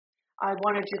I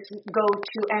want to just go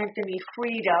to Anthony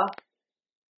Freda,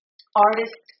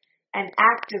 artist and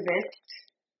activist.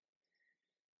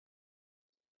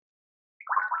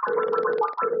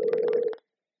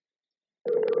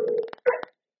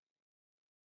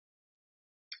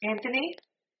 Anthony?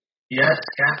 Yes,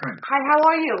 Catherine. Hi, how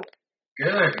are you?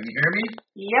 Good. Can you hear me?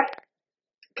 Yep.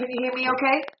 Can you hear me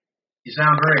okay? You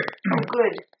sound great. Oh,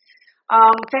 good.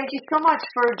 Thank you so much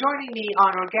for joining me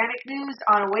on Organic News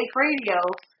on Awake Radio.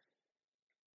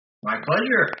 My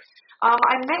pleasure.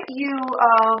 I met you,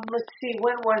 let's see,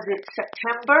 when was it?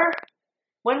 September?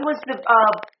 When was the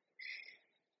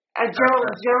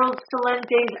Gerald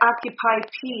Salente's Occupy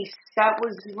Peace? That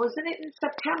wasn't it in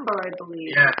September, I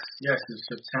believe? Yes, it was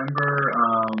September,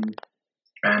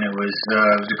 and it was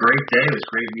a great day. It was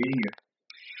great meeting you.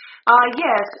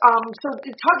 Yes. So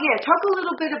talk a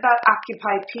little bit about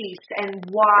Occupy Peace and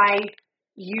why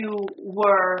you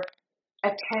were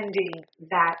attending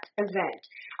that event.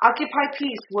 Occupy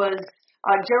Peace was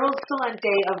Gerald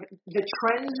Salente of the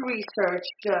Trends Research,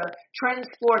 Trends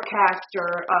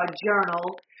Forecaster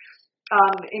journal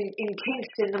in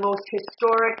Kingston, the most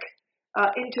historic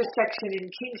intersection in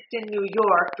Kingston, New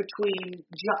York, between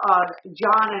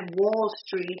John and Wall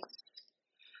Street.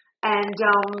 And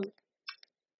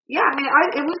yeah, I mean,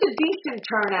 it was a decent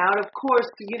turnout. Of course,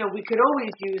 we could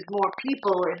always use more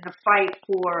people in the fight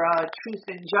for truth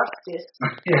and justice.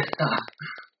 Yeah.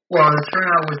 Well, the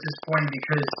turnout was disappointing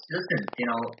because, listen,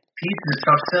 peace is a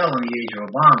tough sell in the age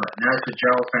of Obama, and that's what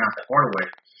Gerald found out the hard way.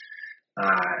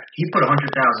 He put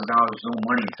 $100,000 of his own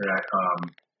money into that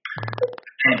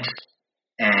tent,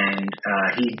 and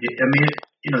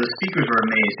the speakers were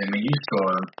amazing. I mean, you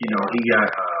saw them. He got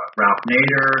Ralph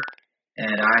Nader.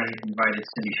 And I invited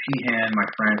Cindy Sheehan, my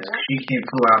friend. She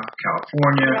flew out to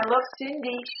California. I love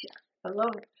Cindy. I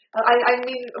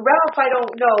mean, Ralph I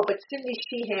don't know, but Cindy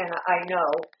Sheehan I know.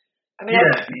 I mean,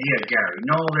 he had Gary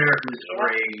Knoll there, who was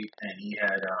great, and he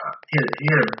had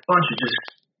a bunch of just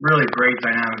really great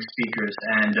dynamic speakers.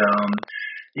 And the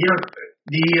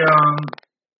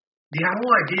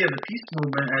whole idea of the peace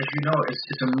movement, as you know,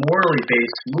 it's a morally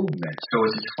based movement. So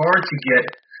it's hard to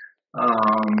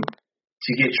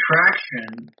get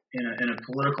traction in a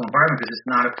political environment because it's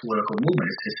not a political movement.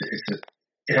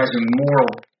 It has a moral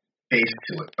base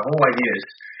to it. The whole idea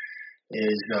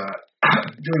is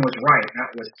doing what's right,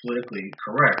 not what's politically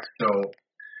correct. So,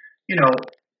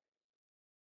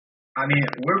 I mean,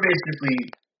 we're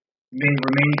basically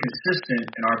remaining consistent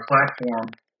in our platform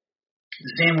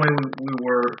the same way we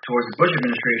were towards the Bush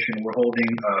administration. We're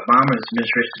holding Obama's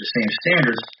administration to the same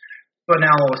standards, but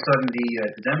now all of a sudden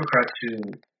the Democrats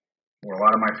who were a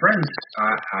lot of my friends,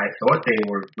 I thought they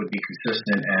would be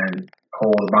consistent and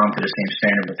hold Obama to the same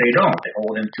standard, but they don't. They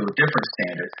hold him to a different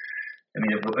standard. I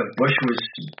mean, if Bush was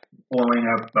blowing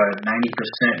up 90%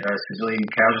 civilian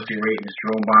casualty rate in his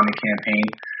drone bombing campaign,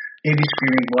 they'd be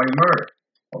screaming bloody murder.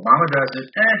 Obama does it,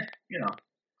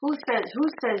 Who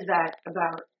says that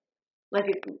about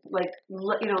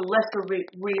lesser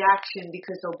reaction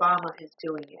because Obama is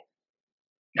doing it?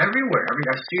 Everywhere. I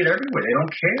mean, I see it everywhere. They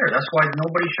don't care. That's why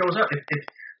nobody shows up.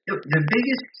 The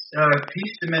biggest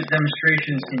peace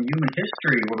demonstrations in human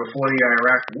history were before the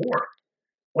Iraq War.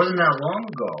 Wasn't that long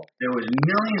ago. There was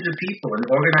millions of people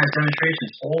in organized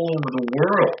demonstrations all over the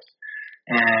world.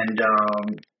 And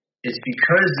it's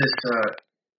because this,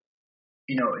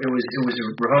 it was a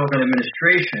Republican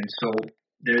administration. So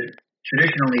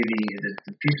traditionally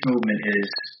the peace movement is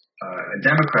a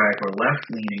Democratic or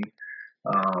left-leaning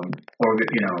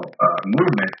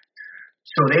movement.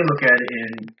 So they look at it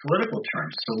in political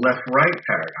terms. So left-right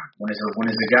paradigm. When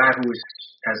is a guy who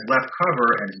has left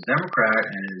cover and is a Democrat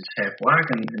and is half black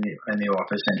in the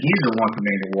office, and he's the one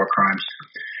committing the war crimes,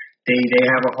 they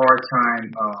have a hard time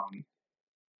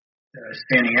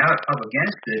standing up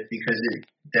against it because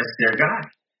that's their guy.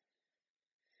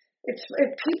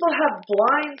 People have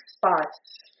blind spots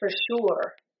for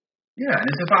sure. Yeah, and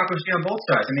it's hypocrisy on both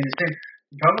sides. I mean, the same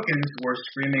Republicans were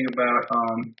screaming about,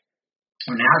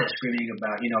 or now they're screaming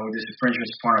about, this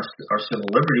infringements upon our civil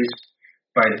liberties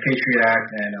by the Patriot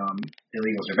Act and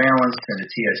illegal surveillance and the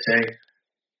TSA.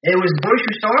 It was Bush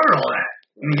who started all that.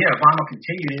 I mean, yeah, Obama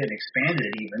continued it and expanded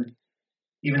it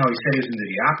even though he said he was going to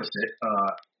do the opposite.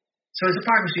 So there's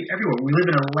hypocrisy everywhere. We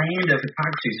live in a land of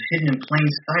hypocrisy. It's hidden in plain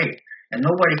sight, and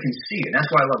nobody can see it. And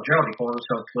that's why I love Gerald. He calls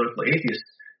himself a political atheist.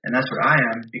 And that's what I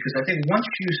am, because I think once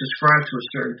you subscribe to a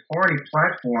certain party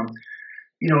platform,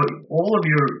 all of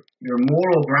your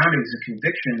moral groundings and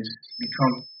convictions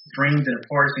become framed in a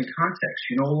partisan context.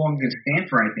 You no longer can stand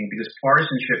for anything because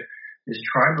partisanship is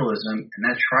tribalism, and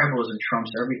that tribalism trumps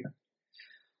everything.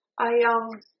 I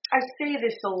say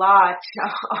this a lot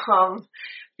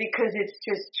because it's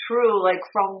just true. Like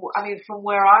from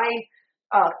where I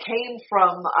came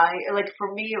from,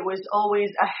 for me, it was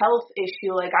always a health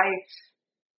issue. Like I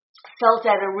felt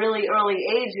at a really early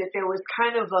age that there was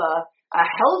kind of a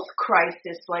health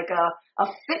crisis, like a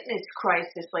fitness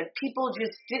crisis. Like people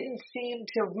just didn't seem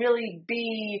to really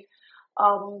be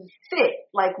fit,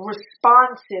 like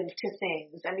responsive to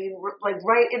things. I mean, like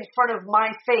right in front of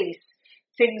my face,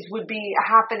 things would be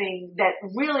happening that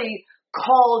really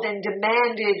called and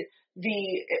demanded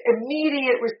the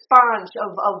immediate response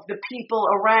of the people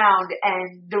around,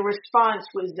 and the response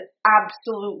was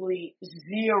absolutely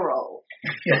zero.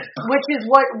 Yeah. Which is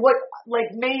what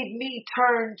like made me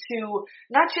turn to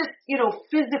not just,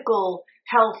 physical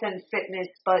health and fitness,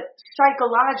 but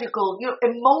psychological,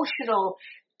 emotional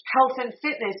health and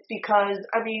fitness, because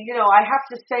I have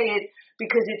to say it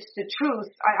because it's the truth.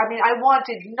 I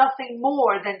wanted nothing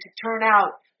more than to turn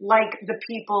out like the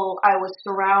people I was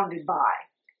surrounded by.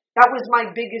 That was my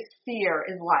biggest fear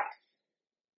in life.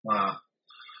 Wow.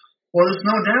 Well, there's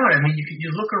no doubt. I mean,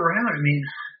 you look around. I mean,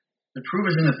 the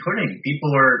proof is in the pudding.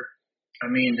 People are,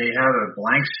 they have a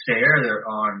blank stare. They're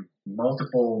on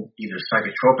multiple either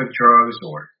psychotropic drugs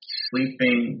or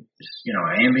sleeping,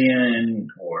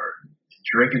 Ambien, or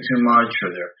drinking too much,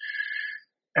 or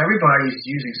everybody's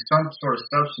using some sort of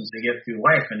substance to get through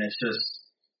life, and it's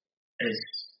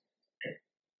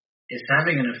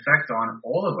having an effect on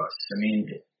all of us. I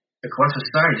mean, across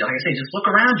society, like I say, just look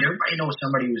around you. Everybody knows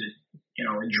somebody who's a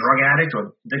drug addict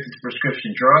or addicted to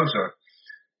prescription drugs, or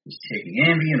is taking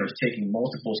Ambien, or is taking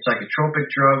multiple psychotropic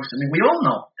drugs. I mean, we all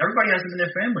know. Everybody has them in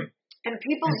their family. And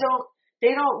people don't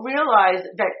realize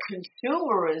that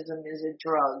consumerism is a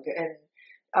drug, and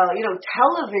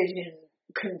television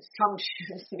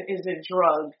consumption is a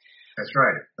drug. That's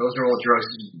right. Those are all drugs.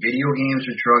 Video games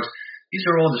are drugs. These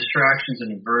are all distractions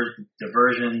and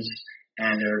diversions,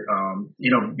 and they're,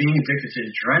 being addicted to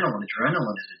adrenaline.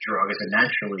 Adrenaline is a drug. It's a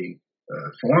naturally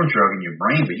formed drug in your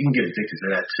brain, but you can get addicted to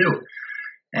that too.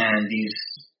 And these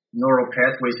neural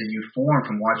pathways that you form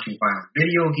from watching violent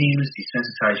video games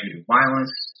desensitize you to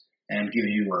violence and give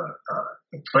you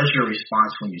a pleasure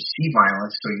response when you see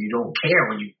violence, so you don't care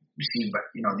when you see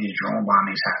these drone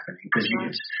bombings happening, because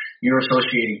you're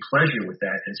associating pleasure with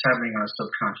that. It's happening on a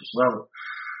subconscious level.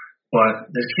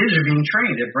 But the kids are being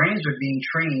trained. Their brains are being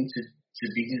trained to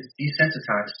be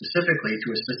desensitized specifically to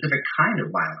a specific kind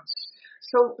of violence.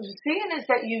 So seeing as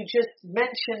that you just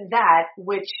mentioned that,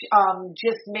 which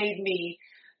just made me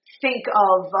think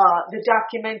of the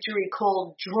documentary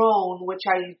called Drone, which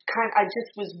I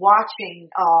just was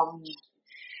watching.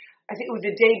 I think it was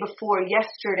the day before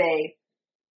yesterday.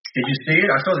 Did you see it?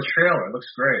 I saw the trailer. It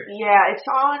looks great. Yeah, it's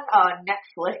on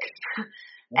Netflix. Okay.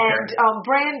 And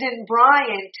Brandon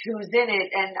Bryant, who's in it,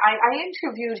 and I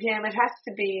interviewed him. It has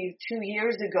to be 2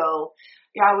 years ago.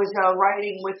 Yeah, I was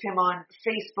writing with him on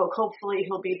Facebook. Hopefully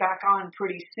he'll be back on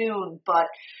pretty soon. But,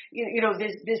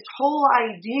 this whole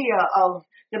idea of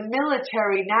the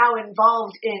military now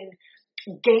involved in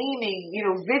gaming,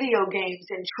 video games,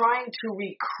 and trying to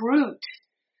recruit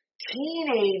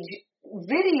teenage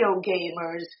video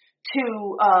gamers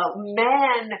to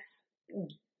man,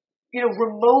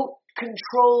 remote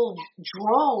controlled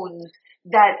drones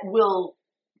that will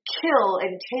kill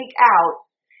and take out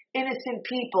innocent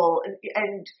people,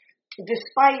 and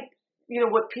despite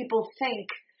what people think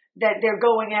that they're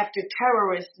going after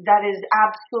terrorists, that is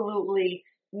absolutely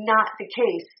not the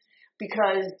case,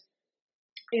 because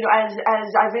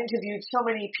as I've interviewed so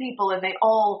many people, and they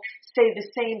all say the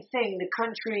same thing: this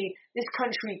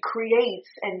country creates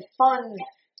and funds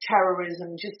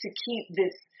terrorism just to keep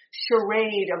this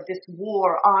charade of this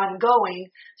war ongoing,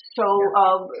 so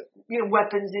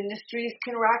weapons industries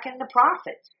can rack in the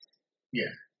profits.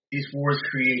 Yeah. These wars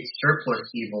create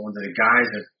surplus evil under the guise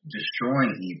of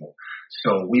destroying evil.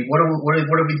 So what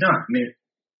have we done? I mean,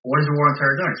 what has the war on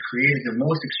terror done? It's created the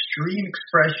most extreme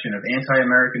expression of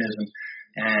anti-Americanism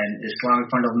and Islamic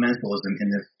fundamentalism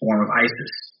in the form of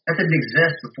ISIS. That didn't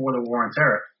exist before the war on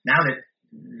terror. Now they're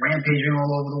rampaging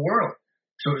all over the world.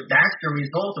 So that's the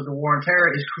result of the war on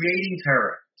terror, is creating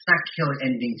terror. It's not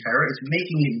ending terror. It's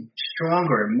making it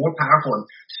stronger and more powerful and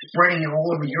spreading it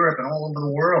all over Europe and all over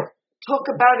the world. Talk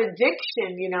about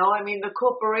addiction, the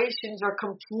corporations are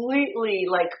completely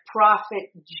like profit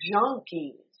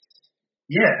junkies.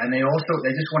 Yeah, and they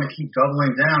just want to keep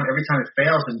doubling down. Every time it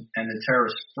fails and the terror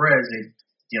spreads,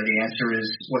 the answer is,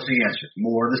 what's the answer?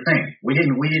 More of the same. We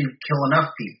didn't kill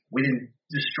enough people. We didn't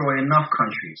destroy enough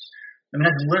countries. I mean,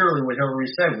 that's literally what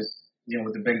Hillary said was,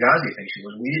 with the Benghazi thing. She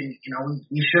was, we didn't,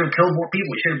 we should have killed more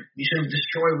people. We should have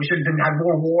destroyed. We should have had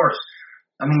more wars.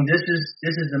 I mean, this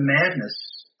is the madness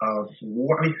of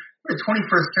war. I mean, we're the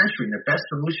 21st century, and the best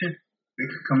solution we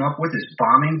could come up with is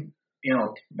bombing.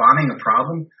 Bombing a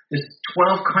problem. There's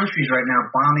 12 countries right now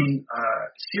bombing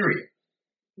Syria.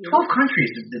 12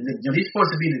 countries. These supposed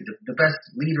to be the best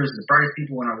leaders, the brightest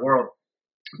people in our world,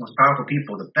 most powerful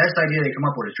people. The best idea they come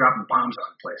up with is dropping bombs on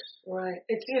the place. Right.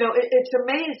 It's it's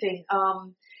amazing.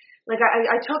 Like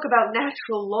I talk about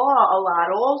natural law a lot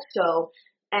also,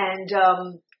 and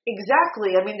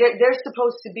exactly. I mean, they're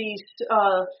supposed to be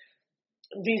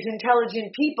these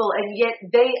intelligent people, and yet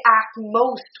they act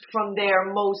most from their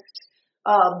most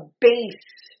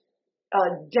base,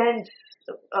 dense,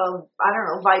 I don't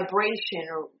know, vibration,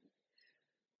 or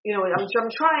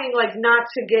I'm trying like not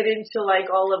to get into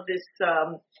like all of this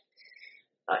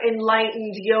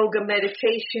enlightened yoga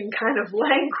meditation kind of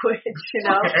language,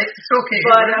 It's okay,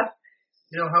 but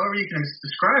however you can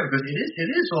describe it, because it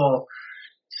is all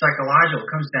psychological.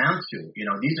 It comes down to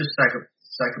these are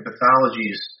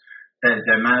psychopathologies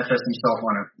that manifest themselves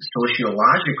on a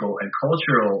sociological and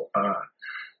cultural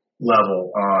level,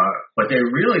 but they're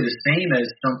really the same as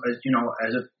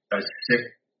a sick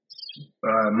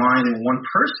mind in one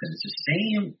person. It's the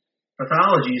same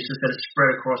pathology, it's just that it's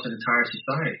spread across an entire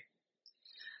society.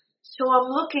 So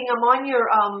I'm on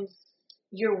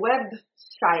your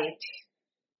website,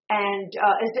 and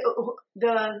is it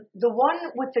the one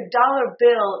with the dollar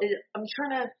bill? I'm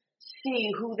trying to see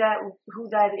who that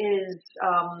is.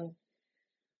 I'm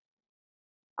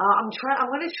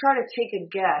going to try to take a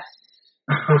guess.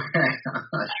 Okay, I'm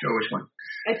not sure which one.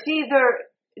 It's either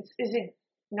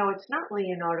no, it's not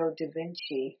Leonardo da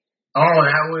Vinci. Oh,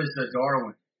 that was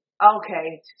Darwin. Okay,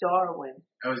 it's Darwin.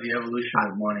 That was the evolution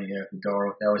of money. Yeah, for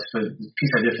Darwin. That was for the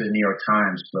piece I did for the New York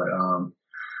Times. But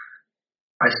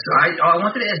I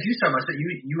wanted to ask you something. I said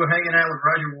you were hanging out with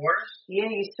Roger Waters.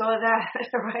 Yeah, you saw that,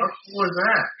 right? Who was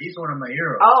that? He's one of my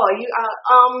heroes. Oh, you.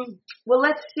 Well,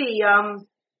 let's see.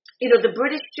 The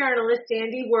British journalist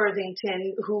Andy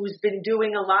Worthington, who's been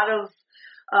doing a lot of,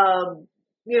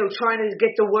 trying to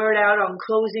get the word out on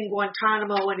closing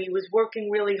Guantanamo, and he was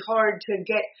working really hard to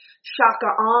get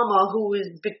Shaka Ama, who was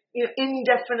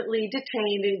indefinitely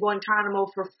detained in Guantanamo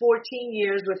for 14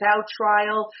 years without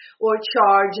trial or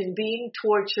charge and being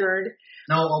tortured.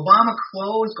 No, Obama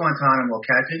closed Guantanamo,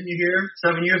 Kat, didn't you hear?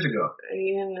 7 years ago.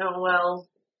 Well...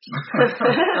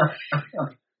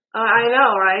 I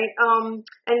know, right?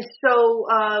 And so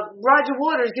Roger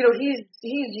Waters, he's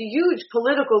a huge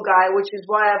political guy, which is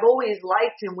why I've always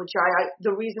liked him.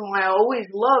 The reason why I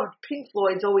always loved Pink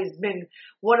Floyd's always been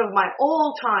one of my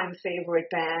all-time favorite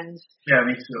bands. Yeah,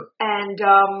 me too. And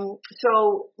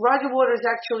so Roger Waters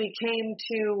actually came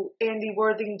to Andy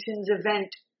Worthington's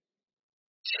event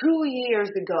 2 years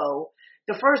ago.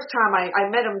 The first time I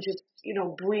met him just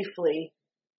briefly,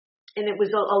 and it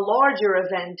was a larger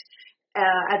event.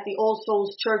 At the All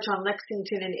Souls Church on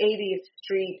Lexington and 80th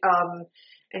Street,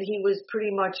 and he was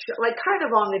pretty much like kind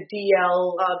of on the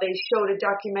DL. They showed a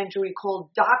documentary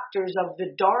called Doctors of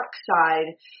the Dark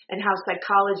Side, and how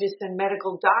psychologists and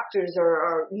medical doctors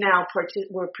are now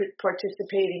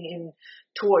participating in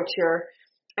torture.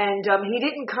 And he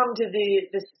didn't come to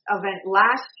this event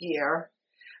last year,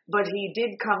 but he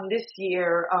did come this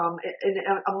year in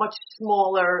a much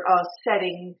smaller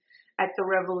setting at the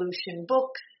Revolution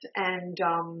Books, and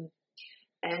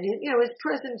his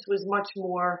presence was much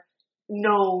more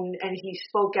known, and he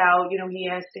spoke out. He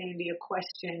asked Andy a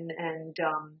question, and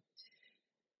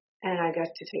I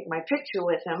got to take my picture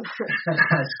with him.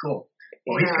 That's cool.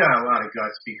 Well, he's got a lot of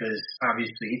guts, because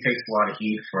obviously he takes a lot of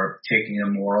heat for taking a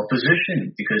moral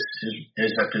position, because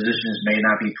his positions may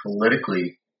not be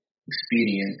politically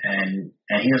expedient, and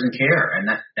he doesn't care, and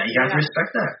that you have to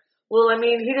respect that. Well, I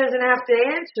mean, he doesn't have to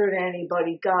answer to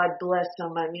anybody. God bless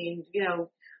him. I mean,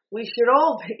 we should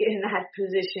all be in that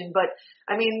position. But,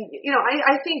 I mean,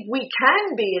 I think we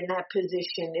can be in that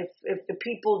position if the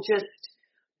people just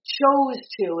chose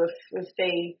to, if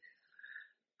they,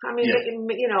 I mean,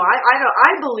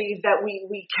 I believe that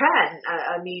we can.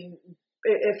 I mean,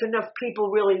 if enough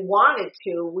people really wanted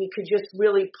to, we could just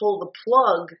really pull the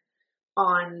plug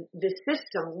on the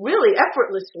system really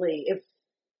effortlessly.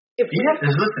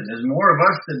 There's more of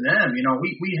us than them.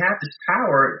 We have this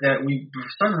power that for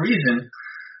some reason,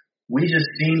 we just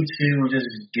seem to just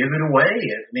give it away.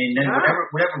 I mean,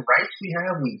 whatever rights we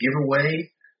have, we give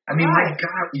away. I mean, my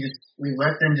God, we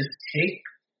let them just take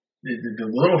the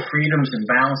little freedoms and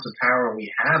balance of power we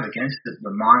have against the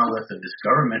monolith of this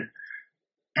government.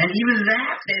 And even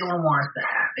that, they don't want us to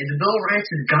have. The Bill of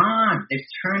Rights is gone. They've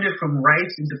turned it from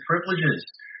rights into privileges.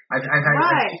 I've had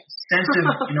extensive,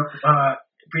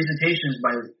 presentations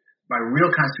by real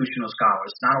constitutional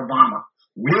scholars, not Obama,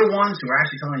 real ones who are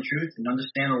actually telling the truth and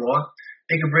understand the law.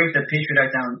 they could break the Patriot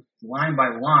Act down line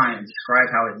by line and describe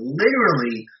how it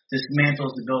literally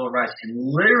dismantles the Bill of Rights and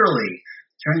literally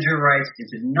turns your rights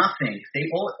into nothing.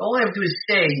 All they have to do is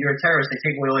say you're a terrorist. They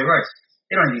take away all your rights.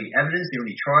 They don't need evidence. They don't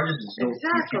need charges. You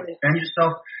can't defend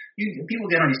yourself.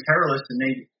 People get on these terror lists and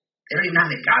they don't even know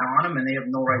how they got on them, and they have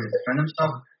no right to defend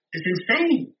themselves. It's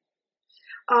insane.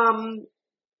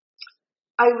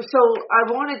 I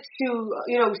wanted to,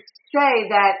 say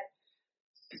that,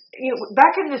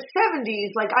 back in the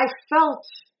 70s, like, I felt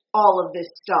all of this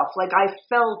stuff. Like, I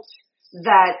felt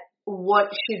that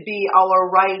what should be our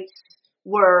rights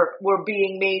were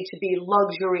being made to be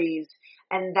luxuries,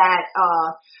 and that,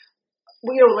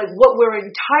 like, what we're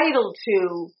entitled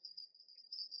to,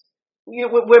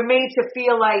 we're made to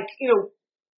feel like,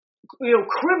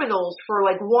 criminals for,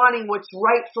 like, wanting what's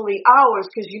rightfully ours,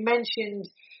 because you mentioned,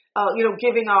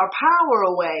 giving our power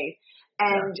away.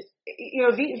 And,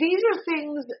 these are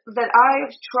things that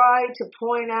I've tried to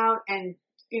point out and,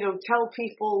 tell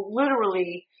people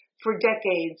literally for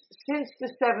decades. Since the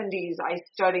 70s, I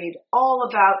studied all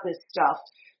about this stuff.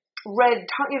 Read,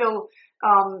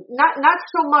 not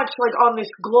so much like on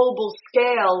this global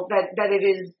scale that it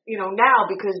is, now,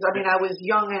 because, I was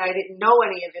young and I didn't know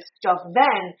any of this stuff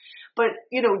then. But,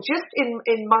 just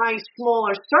in my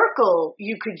smaller circle,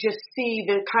 you could just see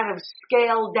the kind of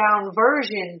scaled down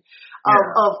version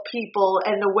of people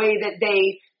and the way that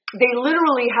they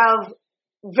literally have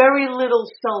very little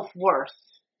self-worth.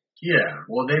 Yeah,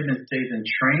 well, they've been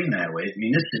trained that way. I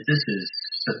mean, this is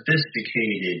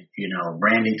sophisticated,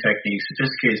 branding techniques,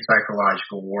 sophisticated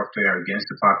psychological warfare against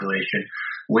the population,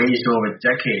 waged over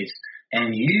decades.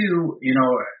 And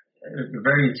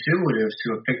very intuitive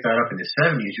to have picked that up in the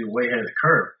 70s. You're way ahead of the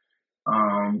curve.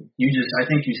 I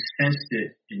think you sensed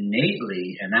it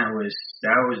innately, and that was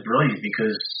brilliant,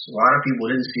 because a lot of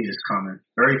people didn't see this coming.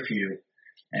 Very few,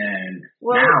 and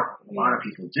now a lot of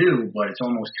people do, but it's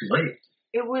almost too late.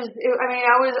 I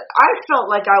felt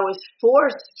like I was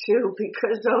forced to,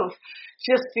 because of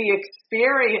just the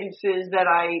experiences that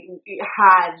I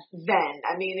had then.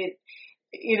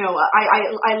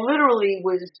 I literally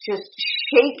was just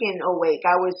shaken awake.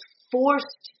 I was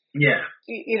forced. Yeah.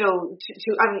 Your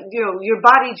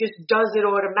body just does it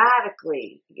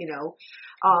automatically,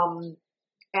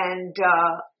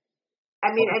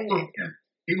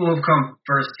 people who've come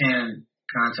firsthand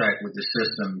contact with the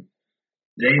system,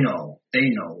 they know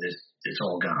it's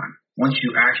all gone. Once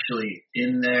you actually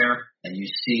in there and you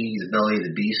see the belly of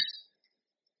the beast,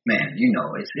 man,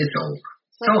 it's over.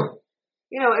 It's over.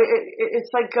 It's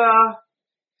like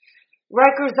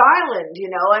Rikers Island.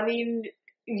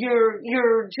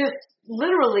 You're just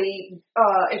literally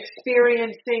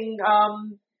experiencing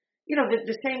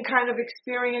the same kind of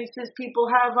experiences people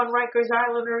have on Rikers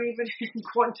Island or even in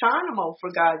Guantanamo,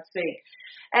 for God's sake.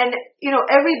 And,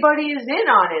 everybody is in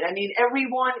on it.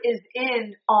 Everyone is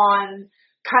in on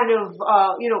kind of,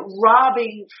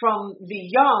 robbing from the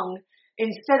young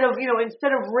instead of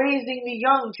raising the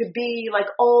young to be like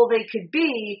all they could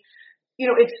be.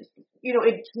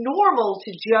 It's normal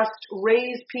to just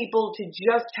raise people to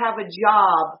just have a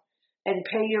job and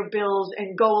pay your bills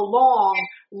and go along,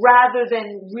 rather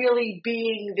than really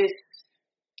being this,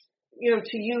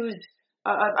 to use,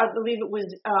 I believe it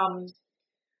was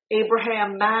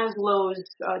Abraham Maslow's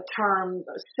term,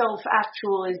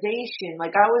 self-actualization.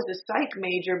 Like, I was a psych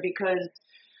major because,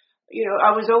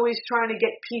 I was always trying to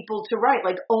get people to write,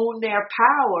 like, own their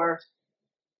power.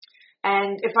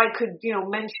 And if I could,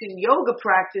 mention yoga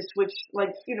practice, which,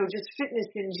 like, just fitness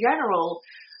in general,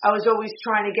 I was always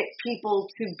trying to get people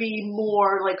to be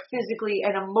more, like, physically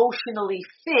and emotionally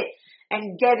fit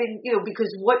and get in,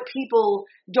 because what people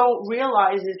don't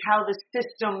realize is how the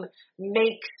system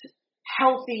makes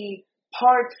healthy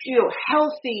parts,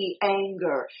 healthy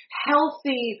anger,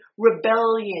 healthy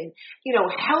rebellion,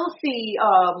 healthy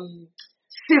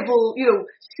civil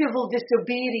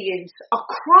disobedience a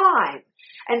crime.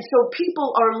 And so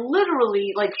people are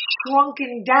literally like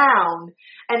shrunken down,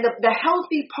 and the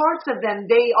healthy parts of them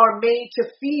they are made to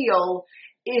feel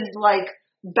is like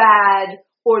bad,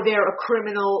 or they're a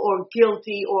criminal or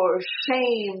guilty or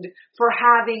shamed for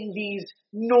having these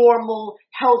normal,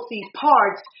 healthy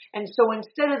parts. And so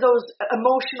instead of those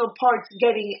emotional parts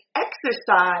getting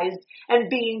exercised and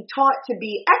being taught to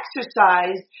be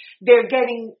exercised, they're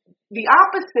getting the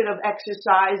opposite of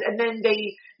exercise, and then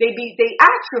they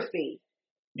atrophy.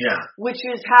 Yeah. Which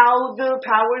is how the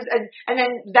powers and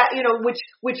then that,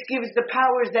 which gives the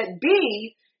powers that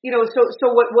be, so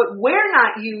what we're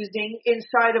not using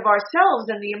inside of ourselves,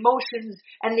 and the emotions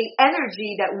and the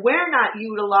energy that we're not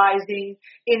utilizing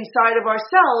inside of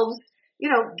ourselves,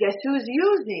 guess who's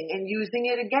using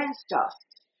it against us?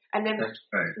 And then That's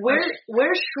right.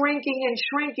 we're shrinking and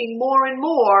shrinking more and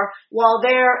more while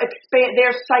their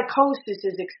psychosis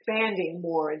is expanding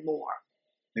more and more.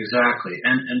 Exactly.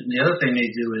 And the other thing they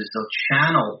do is they'll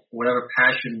channel whatever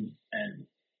passion and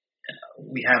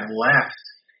we have left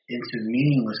into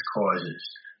meaningless causes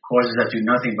that do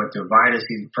nothing but divide us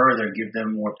even further and give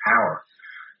them more power.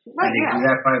 Right, and they do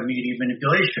that by media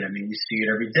manipulation. I mean, we see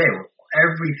it every day.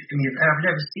 I've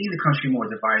never seen the country more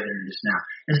divided than it is now.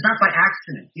 It's not by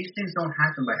accident. These things don't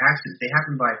happen by accident. They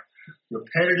happen by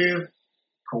repetitive,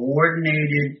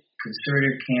 coordinated,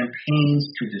 concerted campaigns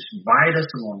to divide us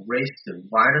along race,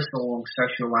 divide us along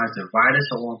sexual lines, divide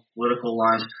us along political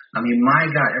lines. I mean, my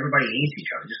God, everybody hates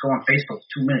each other. Just go on Facebook for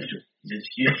 2 minutes.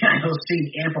 You'll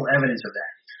see ample evidence of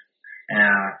that.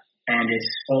 And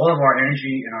it's all of our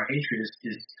energy and our hatred is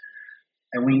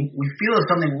and we feel there's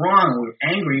something wrong. We're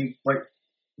angry, but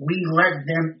we let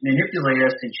them manipulate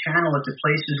us and channel it to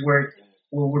places where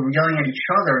we're yelling at each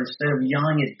other instead of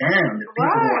yelling at them, the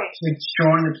people who are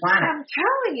destroying the planet. I'm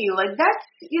telling you, that's,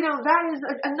 that is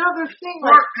another thing.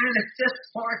 And it's just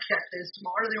they're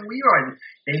smarter than we are.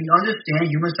 They understand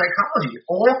human psychology. It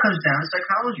all comes down to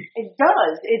psychology. It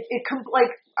does.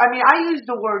 I use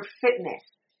the word fitness,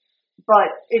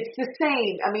 but it's the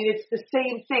same. I mean, it's the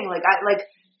same thing.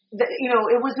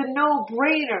 It was a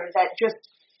no-brainer that just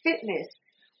fitness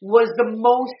was the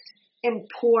most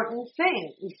important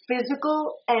thing.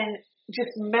 Physical and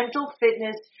just mental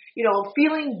fitness,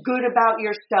 feeling good about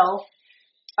yourself,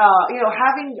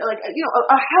 having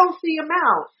a healthy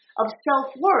amount of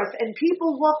self-worth. And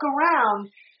people walk around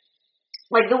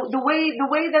the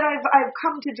way that I've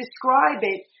come to describe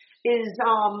it is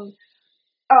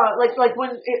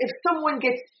when if someone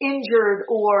gets injured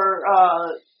or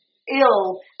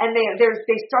ill and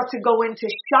they start to go into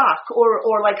shock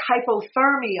or like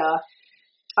hypothermia.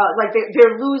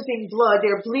 They're losing blood,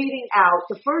 they're bleeding out.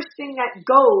 The first thing that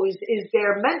goes is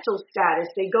their mental status.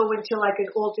 They go into an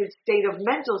altered state of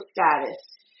mental status,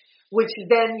 which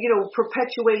then,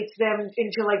 perpetuates them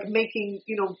into making,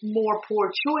 more poor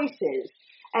choices.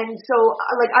 And so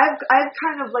I've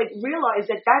kind of realized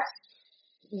that that's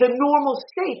the normal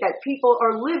state that people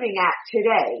are living at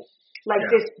today.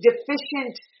 This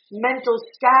deficient mental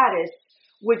status,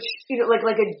 which,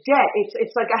 like a debt,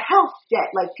 it's like a health debt.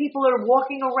 People are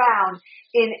walking around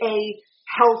in a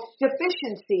health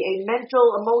deficiency, a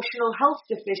mental, emotional health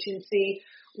deficiency,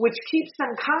 which keeps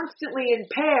them constantly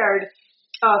impaired,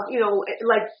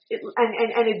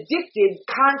 and addicted,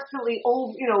 constantly,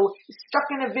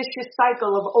 stuck in a vicious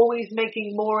cycle of always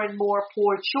making more and more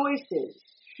poor choices.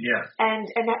 Yeah. And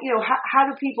how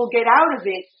do people get out of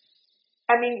it?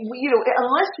 I mean,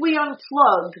 unless we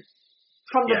unplug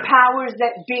from the powers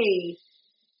that be,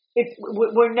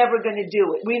 we're never going to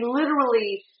do it. We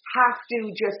literally have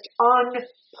to just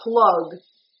unplug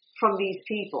from these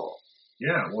people.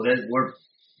 Yeah, well,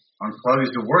 unplug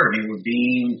is the word. I mean, we're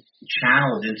being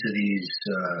channeled into these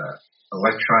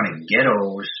electronic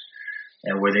ghettos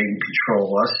and where they can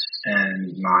control us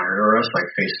and monitor us, like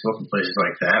Facebook and places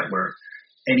like that, where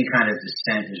any kind of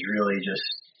dissent is really just,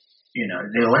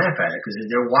 they laugh at it because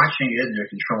they're watching it and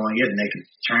they're controlling it and they can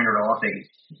turn it off. They can,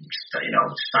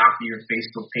 stop your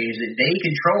Facebook page. They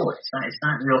control it. It's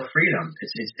not real freedom.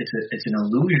 It's an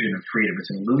illusion of freedom.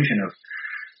 It's an illusion of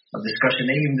discussion.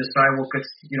 They even decide what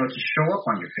gets, to show up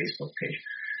on your Facebook page.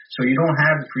 So you don't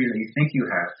have the freedom you think you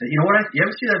have. You know what? You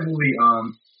ever see that movie,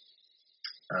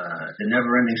 The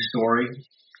Never-Ending Story?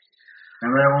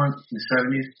 Remember that one in the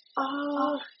 70s?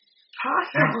 Oh,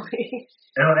 possibly.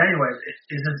 Anyway,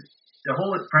 the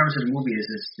whole premise of the movie is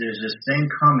there's this thing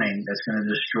coming that's going to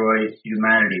destroy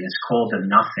humanity, and it's called the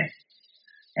Nothing.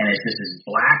 And it's just this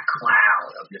black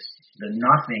cloud of the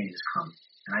nothing is coming.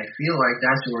 And I feel like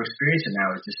that's what we're experiencing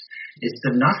now. It's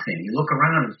the nothing. You look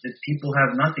around, people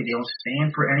have nothing. They don't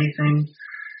stand for anything.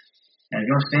 And if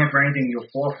you don't stand for anything, you'll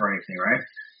fall for anything, right?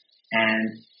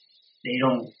 And they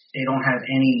don't have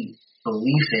any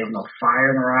beliefs. They have no fire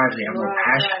in their eyes. They have no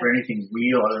passion for anything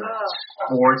real other than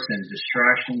sports and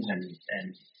distractions and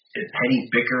petty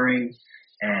bickering.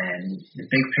 And the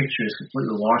big picture is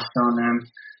completely lost on them.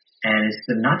 And it's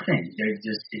the nothing.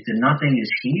 The nothing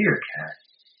is here, Kat.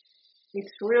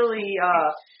 It's really,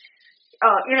 again,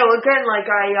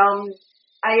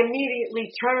 I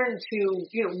immediately turned to,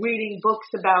 reading books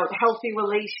about healthy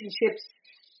relationships,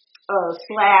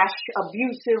 /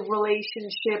 abusive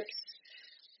relationships,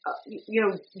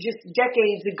 just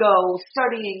decades ago,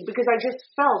 studying, because I just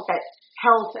felt that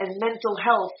health and mental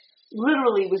health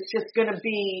literally was just going to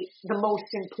be the most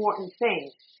important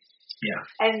thing. Yeah.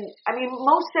 And I mean,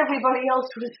 most everybody else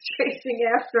was chasing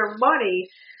after money,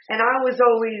 and I was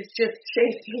always just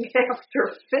chasing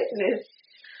after fitness.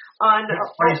 on.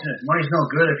 Money's no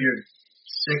good if you're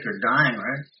sick or dying,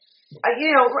 right?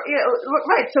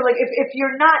 Right. So, like, if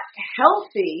you're not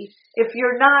healthy, if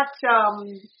you're not,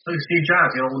 look at Steve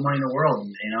Jobs, he had all the money in the world,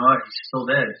 and he's still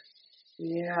dead.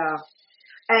 Yeah,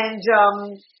 and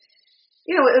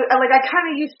like I kind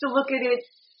of used to look at it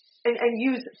and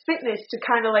use fitness to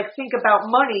kind of like think about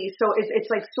money. So it's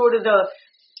like sort of the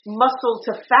muscle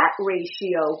to fat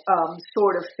ratio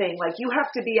sort of thing. Like you have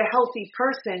to be a healthy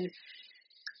person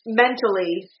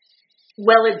mentally,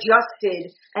 well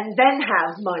adjusted, and then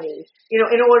have money,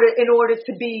 in order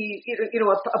to be,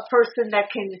 a person that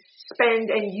can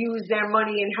spend and use their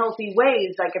money in healthy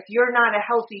ways. Like if you're not a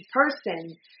healthy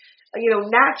person,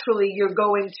 naturally you're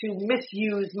going to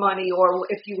misuse money, or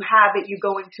if you have it, you're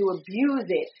going to abuse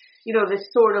it. This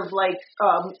sort of like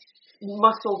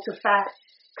muscle to fat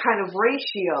kind of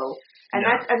ratio. And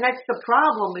that's the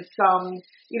problem. It's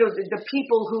the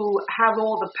people who have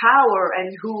all the power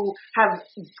and who have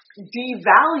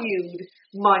devalued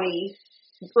money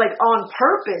like on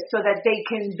purpose so that they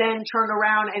can then turn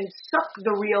around and suck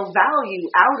the real value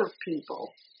out of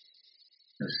people.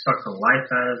 Suck the life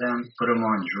out of them, put them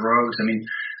on drugs. I mean,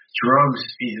 drugs,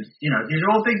 these are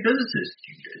all big businesses.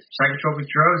 Psychotropic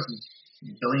drugs,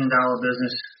 $1 billion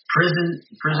business.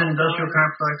 Prison industrial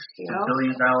complex, $1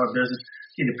 billion business.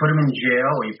 You either put them in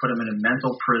jail, or you put them in a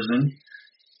mental prison,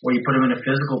 or you put them in a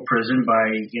physical prison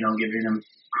by, giving them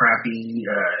crappy,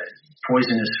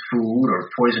 poisonous food or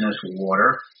poisonous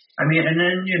water. I mean, and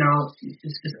then,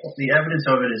 the evidence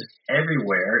of it is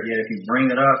everywhere. Yet if you bring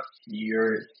it up,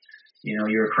 you're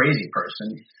a crazy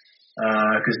person,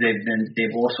 because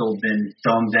they've also been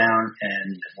dumbed down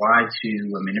and lied to,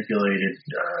 manipulated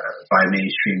by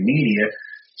mainstream media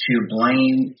to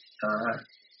blame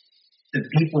the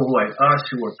people like us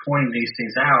who are pointing these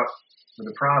things out for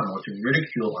the problem, or to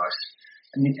ridicule us.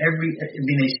 I mean,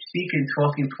 they speak in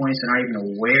talking points and are even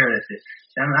aware that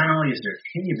not only is their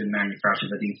opinion been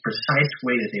manufactured, but the precise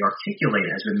way that they articulate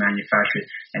it has been manufactured,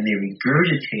 and they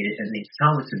regurgitate it and they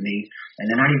tell it to me,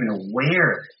 and they're not even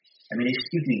aware of it. I mean, they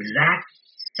speak in exact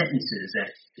sentences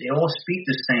that they all speak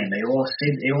the same. They all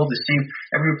the same.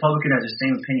 Every Republican has the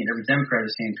same opinion. Every Democrat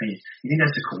has the same opinion. You think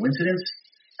that's a coincidence?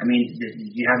 I mean,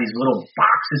 you have these little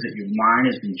boxes that your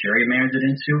mind has been gerrymandered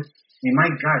into. I mean, my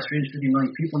God, 350 million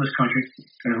people in this country,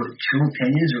 two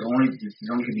opinions, there's only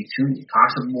going to be two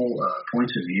possible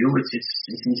points of view.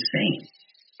 It's insane.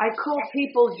 I call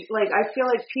people, I feel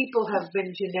like people have been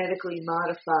genetically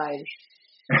modified.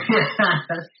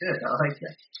 That's good. I like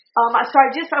that. So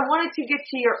I wanted to get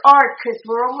to your art because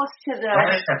we're almost to the.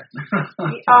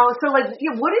 So what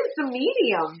is the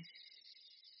medium?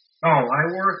 Oh, I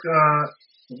work a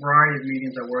variety of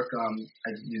mediums.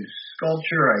 I do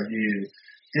sculpture. I do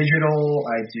digital.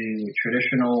 I do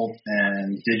traditional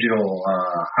and digital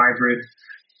hybrid.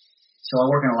 So I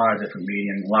work in a lot of different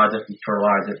mediums, for a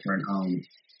lot of different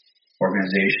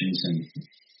organizations and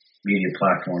media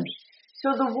platforms.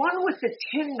 So the one with the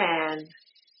Tin Man.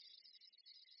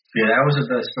 Yeah, that was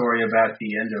the story about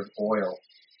the end of oil,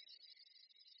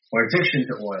 or addiction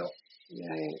to oil.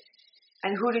 Right.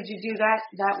 And who did you do that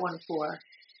one for?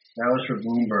 That was for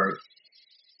Bloomberg.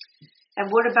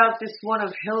 And what about this one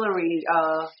of Hillary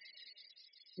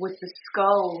with the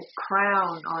skull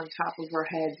crown on top of her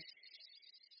head?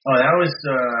 Oh, that was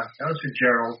for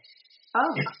Gerald.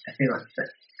 Oh. Yeah,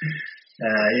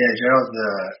 Gerald.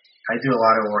 I do a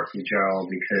lot of work with Gerald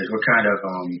because we're kind of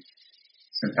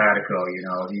simpatico.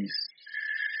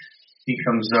 He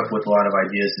comes up with a lot of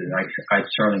ideas that I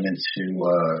turn them into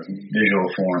visual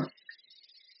form.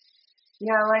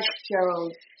 Yeah, I like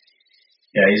Gerald.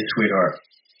 Yeah, he's a sweetheart.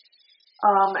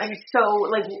 And so,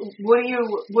 what are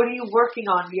you working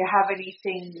on? Do you have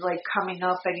anything coming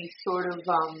up? Any sort of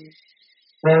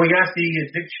Well, we got the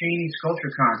Dick Cheney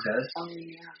sculpture contest. Oh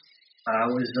yeah.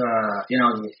 Was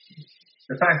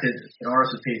the fact that an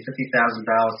artist was paid $50,000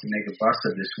 to make a bust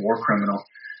of this war criminal,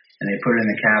 and they put it in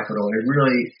the Capitol.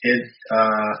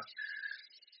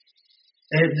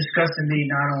 It disgusted me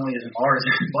not only as an artist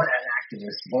but as an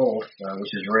activist, both,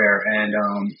 which is rare. And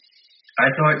I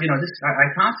thought, I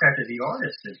contacted the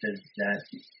artist that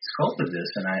sculpted this,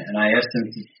 and I asked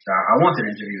him. I wanted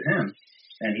to interview him,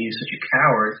 and he's such a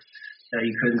coward that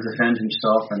he couldn't defend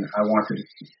himself. And I wanted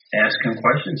to ask him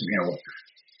questions.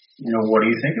 What do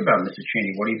you think about Mr.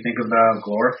 Cheney? What do you think about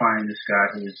glorifying this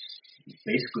guy who is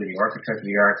basically the architect of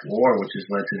the Iraq War, which has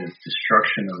led to the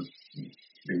destruction of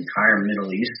the entire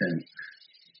Middle East, and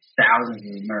thousands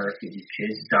of American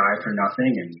kids die for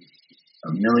nothing, and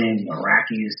 1 million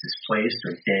Iraqis displaced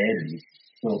or dead, and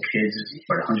little kids,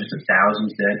 but hundreds of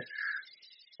thousands dead.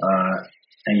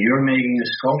 and you're making a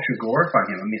sculpture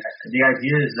glorifying him. I mean, the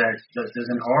idea is that does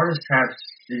an artist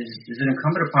is it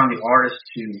incumbent upon the artist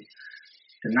to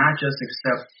not just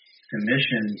accept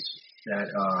commissions that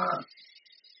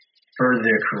further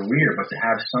their career, but to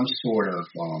have some sort of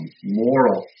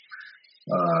moral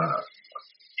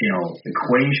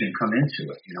equation come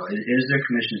into it. Is there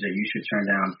commissions that you should turn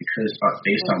down because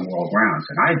based on moral grounds?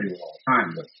 And I do it all the time,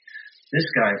 but this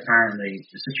guy apparently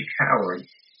is such a coward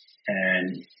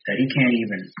and that he can't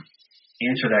even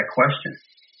answer that question.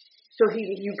 So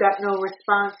you got no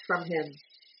response from him?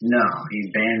 No,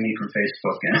 he banned me from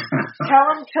Facebook.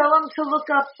 Tell him to look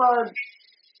up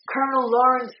Colonel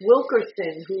Lawrence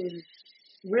Wilkerson, who's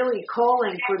really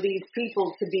calling for these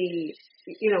people to be,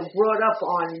 brought up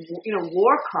on,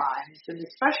 war crimes, and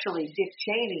especially Dick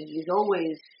Cheney. He's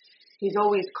always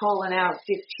calling out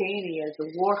Dick Cheney as a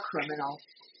war criminal.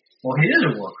 Well, he is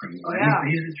a war criminal. Yeah.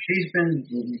 He's been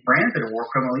branded a war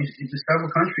criminal. Several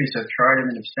countries have tried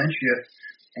him in absentia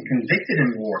and convicted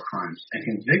him of war crimes, and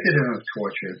convicted him of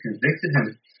torture, convicted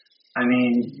him. I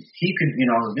mean, he could,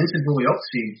 Vincent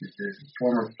Bugliosi, the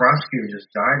former prosecutor,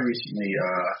 just died recently,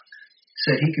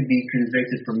 said he could be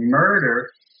convicted for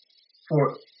murder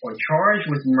or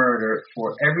charged with murder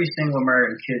for every single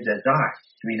American kid that died.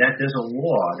 I mean, there's a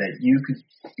law that you could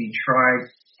be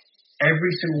tried.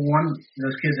 Every single one of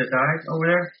those kids that died over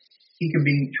there, he could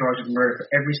be charged with murder for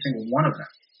every single one of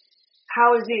them.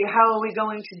 How are we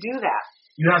going to do that?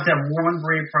 You have to have one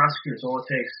brave prosecutor. That's all it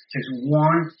takes. It takes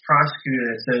one prosecutor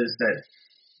that says that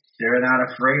they're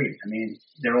not afraid. I mean,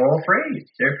 they're all afraid.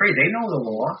 They're afraid. They know the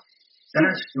law. They're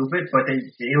not stupid, but it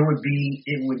would be,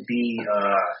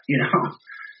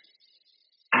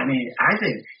 I mean, I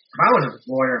think if I was a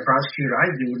lawyer and prosecutor,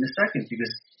 I'd do it in a second, because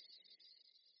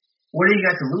what do you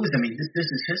got to lose? I mean, this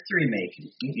is history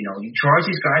making. You charge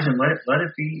these guys and let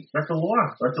the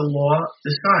law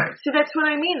decide. So that's what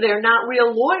I mean. They're not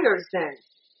real lawyers then.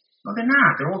 No, they're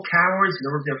not. They're all cowards.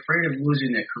 They're afraid of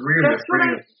losing their career. That's what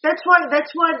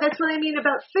I mean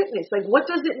about fitness. Like, what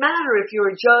does it matter if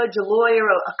you're a judge, a lawyer,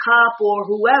 a cop, or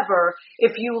whoever,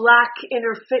 if you lack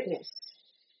inner fitness?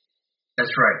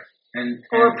 That's right. And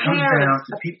or it comes down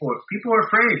to people. People are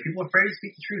afraid. People are afraid to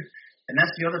speak the truth. And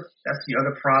that's the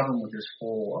other problem with this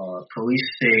whole police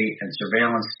state and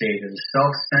surveillance state, is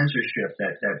self-censorship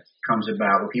that comes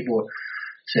about, where people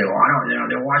say, well, I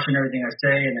don't, they're watching everything I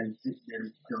say, and then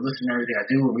they're listening to everything I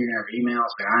do, and reading every email.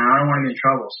 It's like, I don't want to get in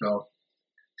trouble. So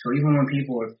even when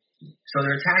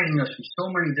they're attacking us from so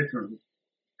many different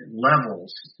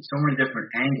levels, so many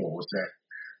different angles, that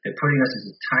they're putting us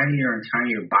into tinier and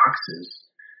tinier boxes,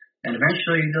 and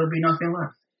eventually there'll be nothing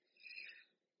left.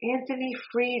 Anthony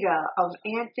Freda of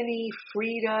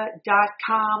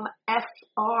AnthonyFreda.com,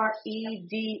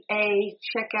 Freda.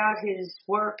 Check out his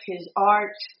work, his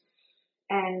art,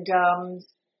 and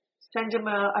send him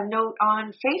a note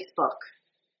on Facebook.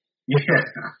 Yeah.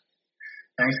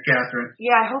 Thanks, Catherine.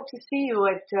 Yeah, I hope to see you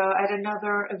at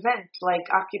another event like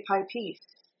Occupy Peace.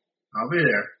 I'll be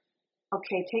there.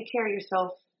 Okay, take care of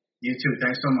yourself. You too.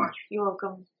 Thanks so much. You're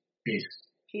welcome. Peace.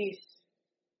 Peace.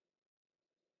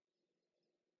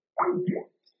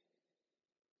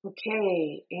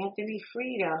 Okay, Anthony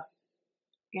Freda,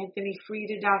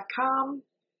 AnthonyFreda.com,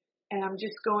 and I'm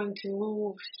just going to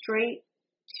move straight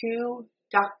to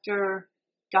Dr.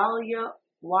 Dahlia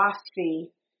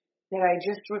Wasfi that I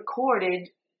just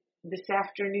recorded this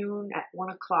afternoon at 1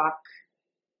 o'clock.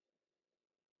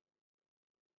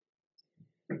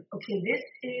 Okay, this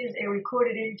is a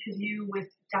recorded interview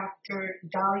with Dr.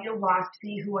 Dahlia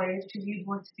Wasfi, who I interviewed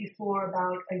once before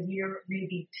about a year,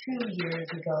 maybe 2 years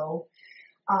ago.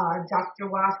 Dr.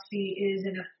 Wasfi is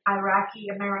an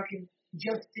Iraqi-American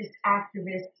justice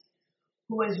activist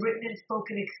who has written and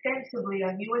spoken extensively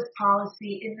on U.S.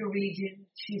 policy in the region.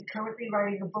 She's currently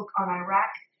writing a book on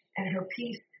Iraq, and her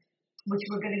piece, which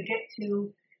we're going to get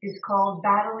to, is called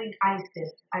Battling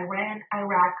ISIS,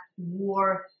 Iran-Iraq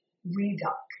War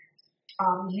Redux.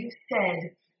 You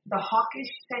said the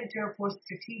Hawkish Center for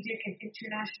Strategic and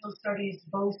International Studies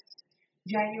boasts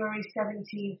January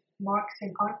 17th marks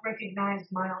an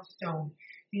unrecognized milestone.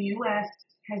 The U.S.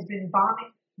 has been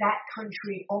bombing that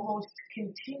country almost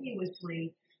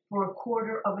continuously for a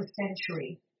quarter of a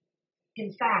century.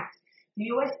 In fact, the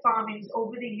U.S. bombings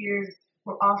over the years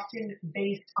were often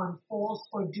based on false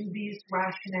or dubious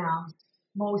rationales,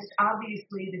 most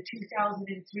obviously the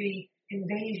 2003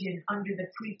 invasion under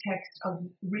the pretext of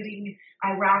ridding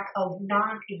Iraq of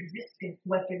non-existent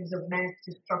weapons of mass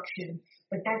destruction.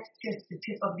 But that's just the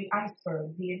tip of the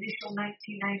iceberg. The initial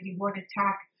 1991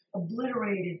 attack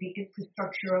obliterated the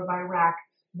infrastructure of Iraq,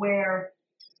 where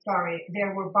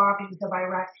there were bombings of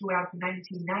Iraq throughout the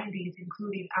 1990s,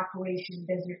 including Operation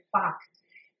Desert Fox.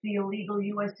 The illegal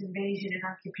U.S. invasion and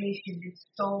occupation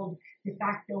installed de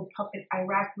facto puppet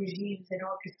Iraq regimes and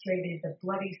orchestrated the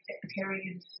bloody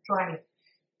sectarian strife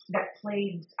that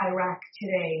plagues Iraq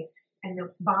today. And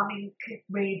the bombing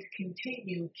raids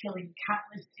continue, killing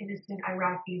countless innocent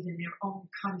Iraqis in their own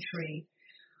country.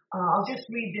 I'll just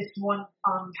read this one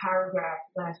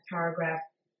last paragraph.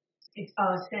 It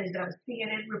says,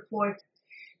 CNN reports,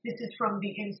 this is from the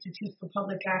Institute for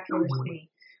Public Accuracy.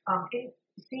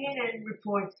 CNN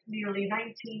reports nearly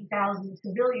 19,000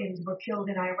 civilians were killed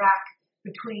in Iraq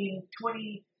between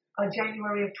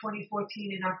January of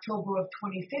 2014 and October of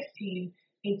 2015,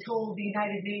 a toll the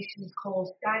United Nations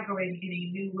calls staggering in a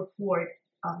new report.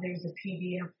 There's a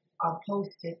PDF. I'll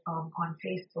post it on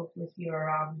Facebook with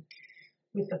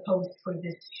the post for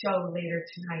this show later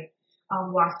tonight.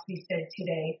 Wasfi said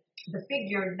today, the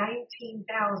figure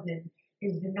 19,000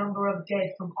 is the number of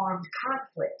dead from armed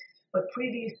conflict, but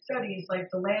previous studies like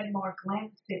the landmark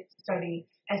Lancet study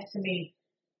estimate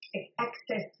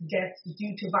excess deaths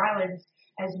due to violence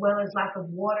as well as lack of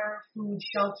water, food,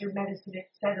 shelter, medicine,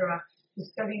 etc. The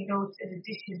study notes, in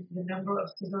addition, the number of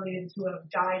civilians who have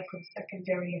died from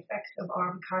secondary effects of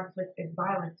armed conflict and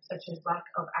violence, such as lack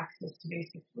of access to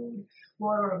basic food,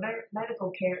 water, or medical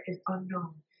care, is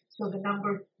unknown. So the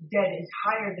number dead is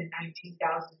higher than 19,000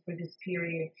 for this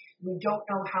period. We don't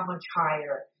know how much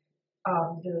higher.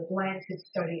 The Lancet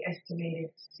study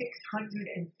estimated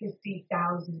 650,000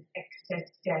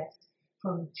 excess deaths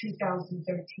from 2013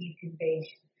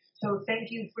 invasion. So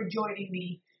thank you for joining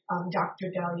me,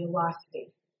 Dr. Dahlia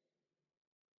Wasfi.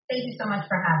 Thank you so much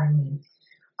for having me.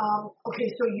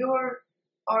 Okay, so your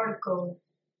article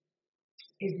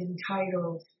is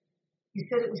entitled, you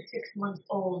said it was 6 months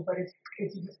old, but it's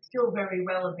still very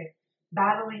relevant.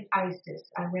 Battling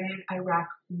ISIS, Iran-Iraq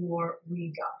War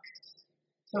Redux.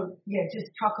 So, yeah,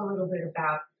 just talk a little bit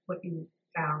about what you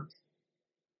found.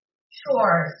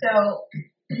 Sure. So,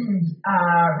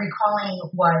 recalling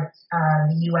what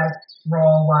the U.S.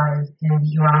 role was in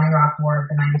the Iran-Iraq War of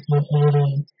the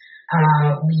 1980s, the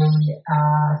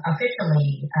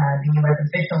U.S.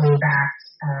 officially backed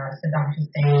Saddam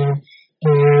Hussein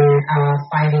in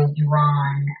fighting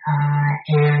Iran,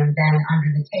 and then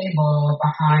under the table,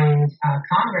 behind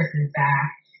Congress's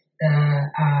back,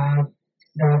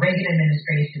 the Reagan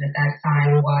administration at that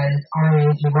time was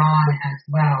arming Iran as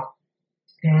well.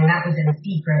 And that was in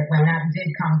secret. When that did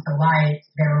come to light,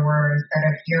 there were a set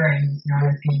of hearings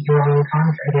known as the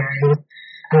Iran-Contra hearings,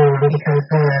 because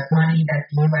the money that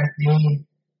the U.S. made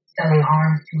selling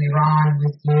arms to Iran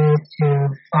was used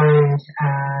to fund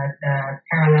the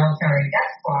paramilitary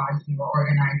death squads we were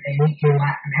organizing in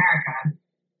Latin America,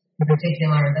 in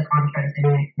particular the Contras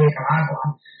in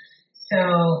Nicaragua. So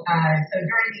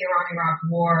during the Iran-Iraq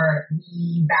War,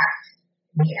 we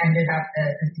ended up,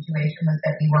 the situation was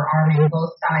that we were arming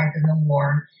both sides in the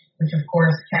war, which of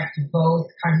course kept both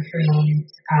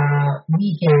countries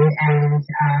weakened and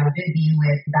busy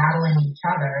with battling each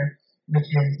other, which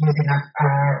is using up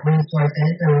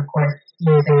resources and of course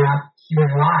using up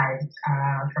human lives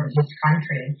from each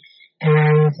country.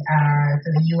 And so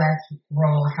the U.S.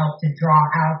 role helped to draw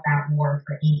out that war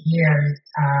for 8 years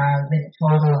with a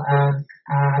total of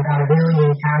about 1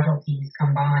 million casualties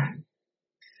combined.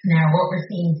 Now, what we're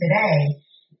seeing today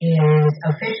is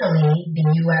officially the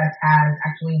U.S. has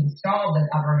actually installed a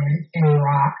government in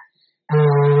Iraq,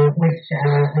 which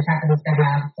happens to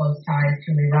have close ties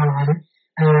to Iran.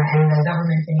 And the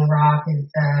government in Iraq is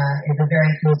a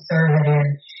very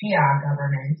conservative Shia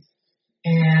government.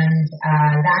 And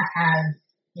that has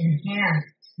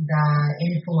enhanced the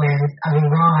influence of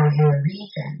Iran in the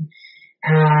region.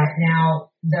 Now,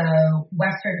 the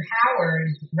Western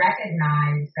powers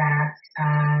recognize that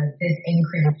this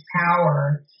increased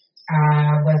power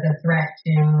was a threat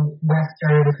to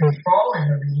Western control in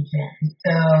the region.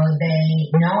 So they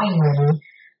knowingly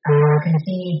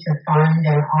continue to fund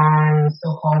and arm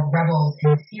so-called rebels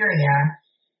in Syria,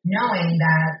 knowing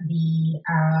that the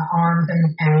arms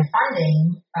and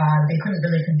funding, they couldn't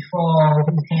really control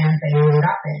whose hands they ended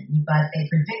up in, but they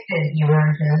predicted the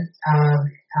emergence of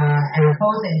an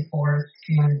opposing force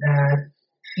to the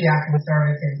Shia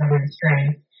conservatism and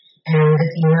strength, and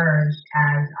this emerged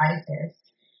as ISIS.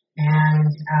 And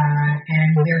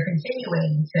we're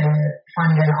continuing to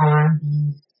fund and arm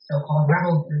these so-called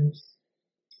rebel groups,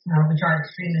 which are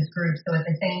extremist groups. So at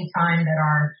the same time that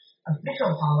our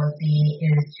official policy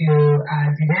is to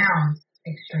denounce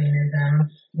extremism,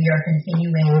 we are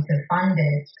continuing to fund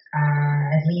it,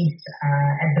 at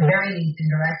the very least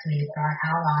indirectly, with our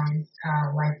allies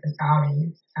like the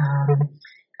Saudis.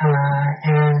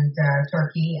 And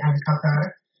Turkey and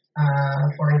Qatar,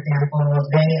 for example,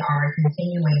 they are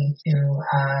continuing to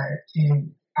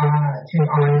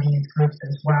arm these groups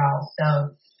as well.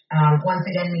 So once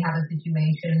again, we have a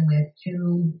situation with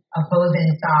two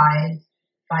opposing sides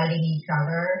fighting each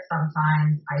other.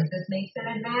 Sometimes ISIS makes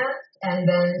an advance, and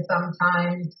then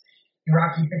sometimes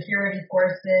Iraqi security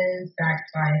forces, backed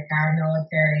by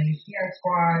paramilitary Shia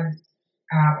squads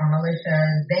or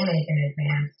militias, they make an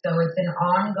advance. So it's an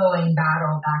ongoing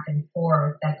battle back and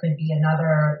forth that could be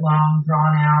another long,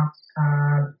 drawn-out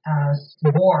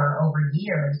war over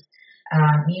years.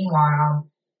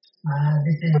 Meanwhile,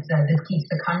 this keeps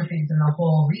the countries in the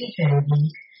whole region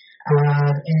weak.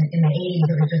 In the 80s,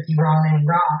 it was just Iran and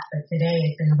Iraq, but today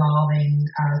it's involving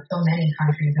so many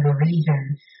countries in the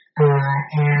region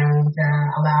and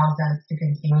allows us to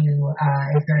continue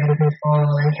exerting control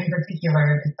and, in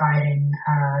particular, deciding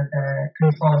the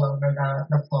control over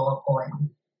the flow of oil.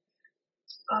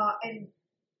 And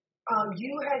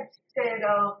you had said,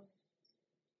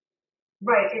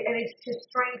 right, and it's to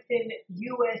strengthen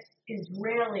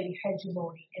U.S.-Israeli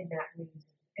hegemony in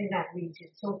that region.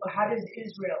 So how does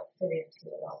Israel fit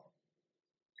into it all?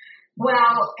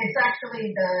 Well, it's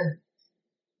actually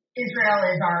Israel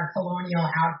is our colonial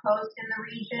outpost in the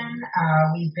region.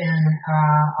 We've been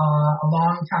a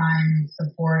long-time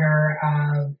supporter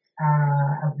of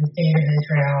the state of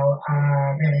Israel,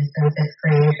 really since its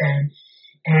creation,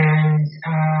 and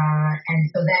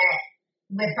so that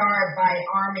by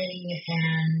arming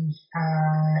and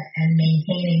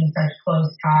maintaining such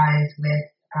close ties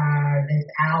with this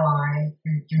ally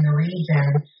in the region,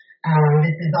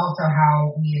 this is also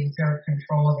how we exert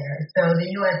control there. So the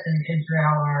U.S. and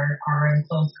Israel are in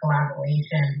close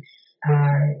collaboration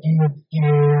in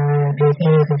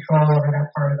maintaining control over that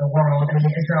part of the world. I mean,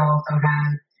 Israel also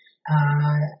has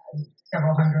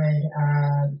several hundred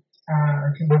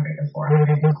or 200 or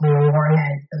 400 nuclear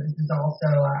warheads, so this is also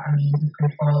a means of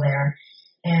control there.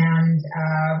 And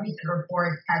recent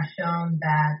reports have shown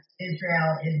that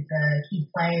Israel is the key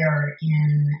player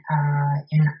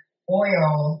in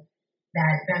oil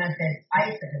that benefits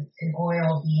ISIS, in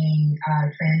oil being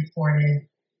transported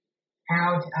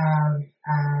out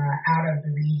of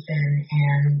the region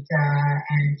and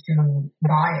to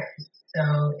buyers. So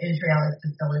Israel is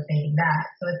facilitating that.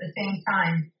 So at the same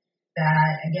time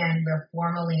that, again, we're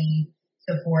formally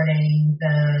supporting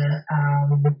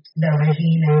the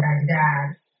regime in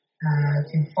Baghdad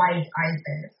to fight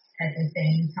ISIS. At the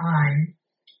same time,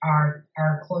 our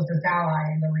closest ally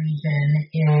in the region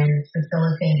is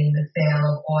facilitating the sale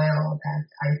of oil that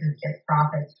ISIS gets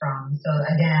profits from. So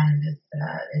again,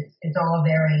 it's all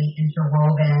very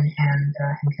interwoven and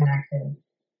connected.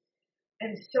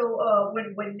 And so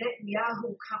when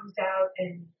Netanyahu comes out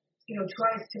and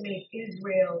tries to make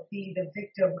Israel be the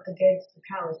victim against the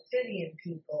Palestinian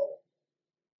people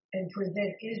and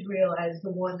present Israel as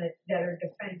the one that are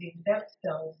defending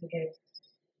themselves against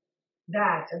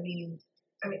that. I mean,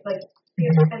 like,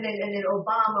 and then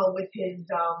Obama with his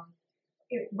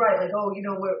right, like,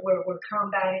 we're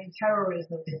combating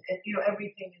terrorism, and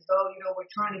everything is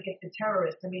we're trying to get the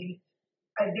terrorists. I mean,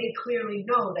 they clearly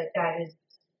know that is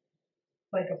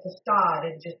like a facade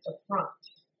and just a front.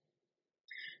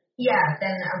 Yes,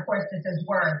 and of course this has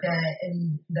worked.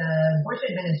 In the Bush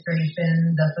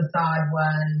administration, the facade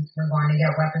was we're going to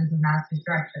get weapons of mass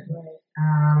destruction, right.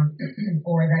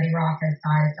 Or that Iraq has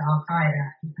ties to Al-Qaeda,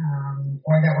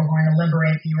 or that we're going to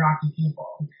liberate the Iraqi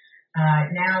people.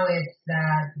 Now it's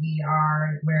that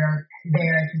we're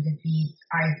there to defeat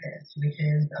ISIS, which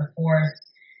is, of course,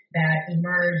 that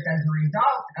emerged as a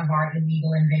result of our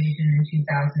illegal invasion in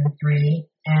 2003,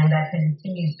 and that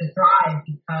continues to thrive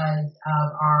because of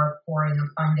our pouring of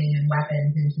funding and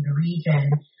weapons into the region.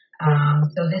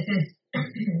 So this is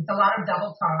it's a lot of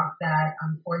double talk that,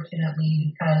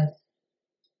 unfortunately, because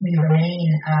we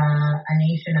remain a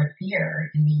nation of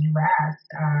fear in the U.S.,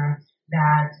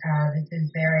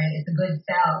 it's a good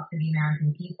sell to the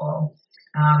American people,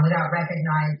 without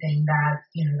recognizing that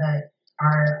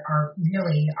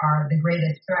the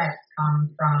greatest threats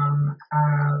come from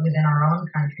within our own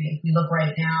country. If we look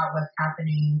right now at what's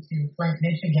happening to Flint,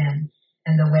 Michigan,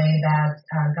 and the way that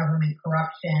government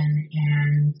corruption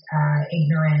and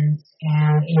ignorance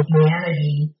and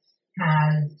inhumanity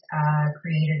has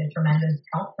created a tremendous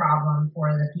health problem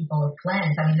for the people of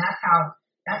Flint. I mean, that's how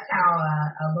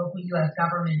a local U.S.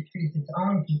 government treats its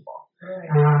own people. Right.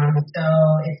 So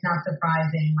it's not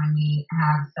surprising when we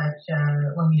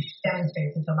demonstrate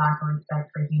such a lack of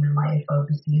respect for human life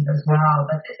overseas as well.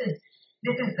 But this is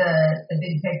the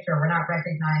big picture. We're not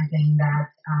recognizing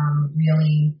that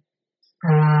really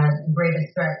the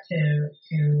greatest threat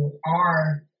to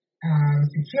our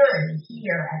security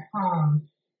here at home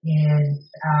is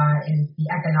the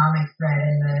economic threat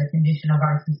and the condition of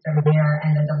our system here,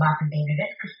 and the dilapidated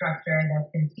infrastructure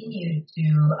that continued to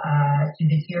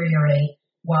deteriorate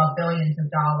while billions of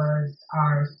dollars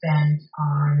are spent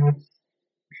on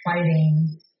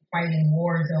fighting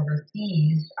wars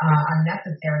overseas,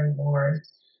 unnecessary wars.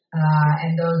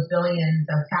 And those billions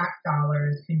of tax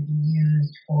dollars could be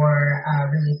used for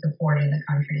really supporting the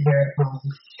country here at home.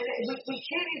 And we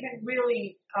can't even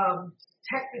really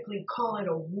technically call it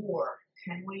a war,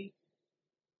 can we?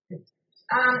 That's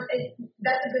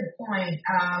a good point.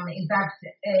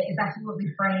 It's actually what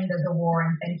we framed as a war,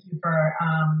 and thank you for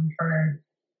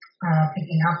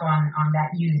picking up on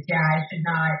that use. Yeah, I should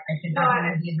not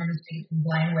use the administration's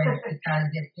language because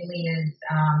it really is.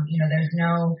 There's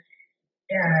no.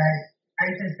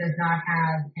 ISIS does not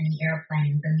have any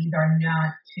airplanes, and these are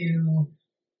not two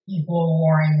equal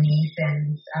warring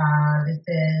nations. This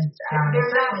is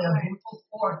certainly a brutal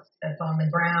force that's on the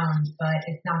ground, but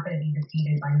it's not going to be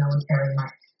defeated by military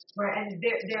might. Right, and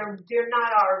they're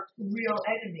not our real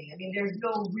enemy. I mean, there's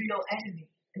no real enemy.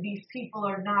 These people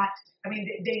are not. I mean,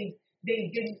 they've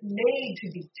been made to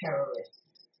be terrorists.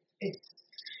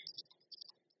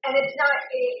 And it's not,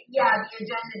 the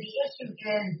agenda, the issue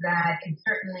is that it's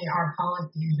certainly our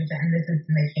policies, and this has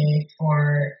been the case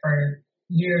for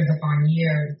years upon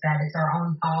years, that it's our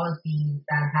own policies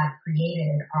that have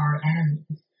created our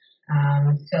enemies.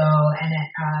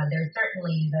 There's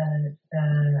certainly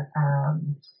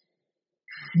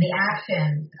the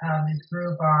actions of this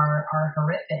group are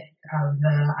horrific, of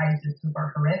the ISIS group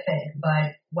are horrific,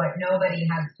 but what nobody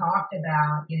has talked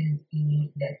about is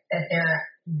that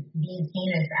these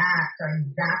heinous acts are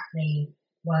exactly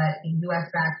what the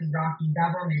U.S.-backed Iraqi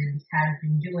government has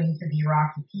been doing to the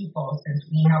Iraqi people since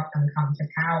we helped them come to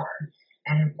power.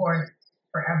 And of course,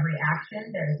 for every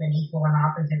action, there's an equal and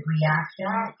opposite reaction,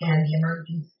 and the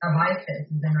emergence of ISIS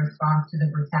is in response to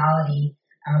the brutality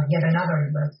of yet another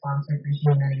U.S.-sponsored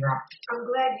regime in Iraq. I'm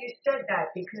glad you said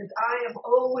that because I am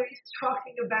always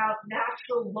talking about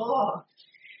natural law,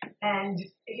 and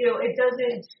it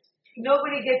doesn't.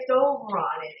 Nobody gets over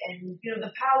on it, and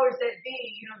the powers that be,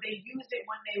 they use it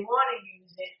when they want to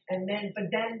use it,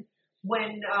 but then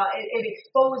when it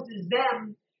exposes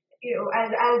them,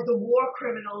 as the war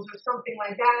criminals or something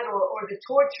like that, or the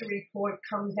torture report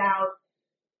comes out,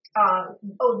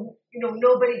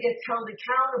 nobody gets held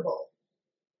accountable.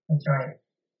 That's right.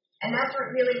 And that's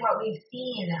really what we've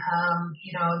seen.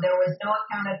 There was no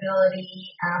accountability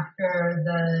after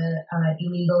the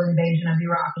illegal invasion of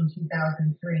Iraq in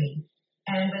 2003.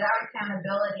 And without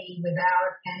accountability,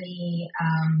 without any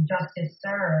justice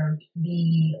served,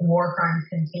 the war crimes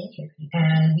continue.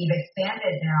 And we've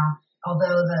expanded now,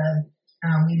 although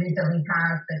we recently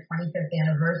passed the 25th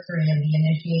anniversary of the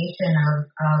initiation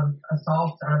of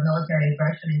assaults or military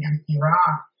aggression against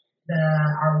Iraq.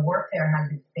 Our warfare has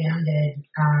expanded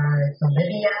to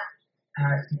Libya,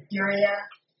 to Syria,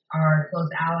 our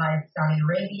close allies Saudi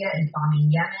Arabia, and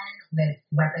bombing Yemen with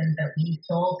weapons that we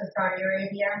sold to Saudi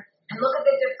Arabia. And look at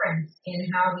the difference in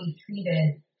how we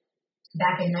treated,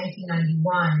 back in 1991,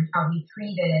 how we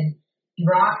treated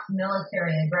Iraq's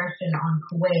military aggression on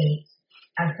Kuwait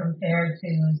as compared to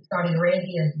Saudi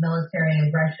Arabia's military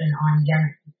aggression on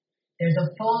Yemen. There's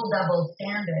a full double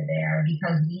standard there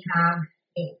because we have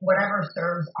whatever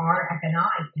serves our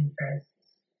economic interests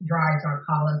drives our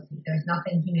policy. There's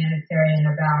nothing humanitarian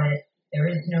about it. There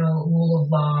is no rule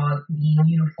of law being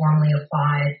uniformly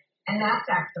applied. And that's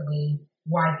actually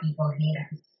why people hate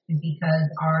us, is because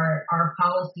our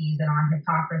policies and our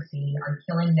hypocrisy are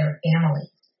killing their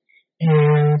families.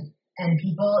 And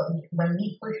people, when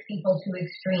we push people to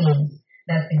extremes,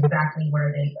 that's exactly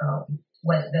where they go.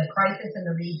 What the crisis in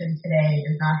the region today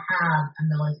does not have a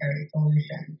military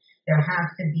solution. There has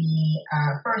to be,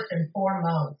 first and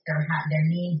foremost, there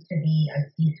needs to be a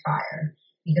ceasefire.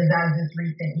 Because as this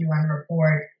recent UN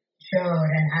report showed,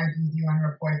 and as these UN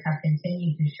reports have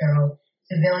continued to show,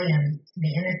 civilians,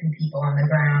 the innocent people on the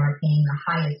ground, are paying the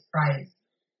highest price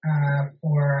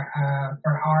for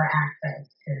our access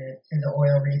to the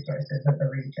oil resources of the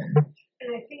region. And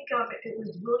I think it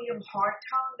was William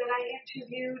Hartung that I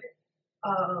interviewed,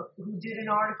 who did an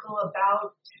article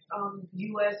about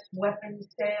U.S. weapons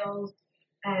sales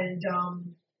and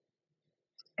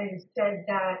said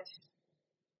that.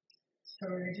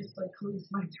 Sorry, I just lose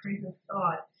my train of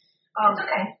thought.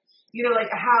 Okay. Like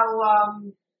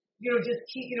how just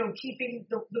keeping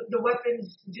the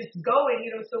weapons just going.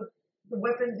 So the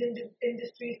weapons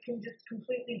industries can just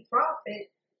completely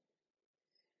profit.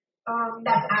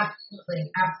 That's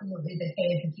absolutely the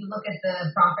case. If you look at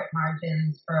the profit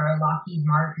margins for Lockheed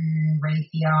Martin,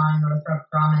 Raytheon, Northrop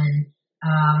Grumman,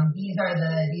 these are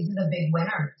the big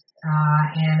winners.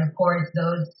 And of course,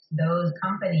 those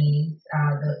companies,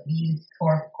 these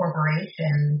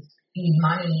corporations feed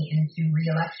money into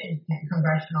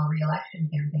congressional reelection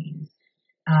campaigns.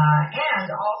 And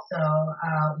also,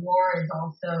 war is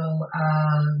also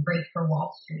great for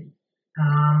Wall Street.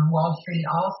 Wall Street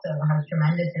also has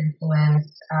tremendous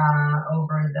influence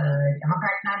over the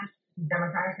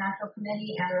Democratic National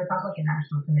Committee and the Republican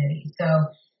National Committee. So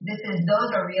that's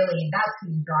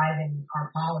who's driving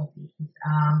our policies.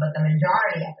 But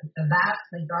the vast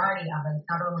majority of it,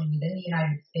 not only within the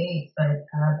United States but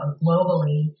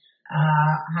globally,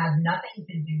 has nothing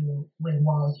to do with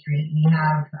Wall Street. We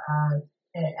have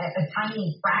a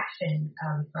tiny fraction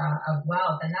of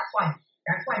wealth, and that's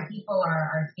why people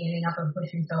are standing up and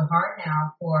pushing so hard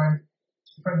now for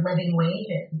living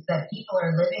wages, that people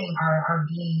are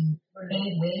being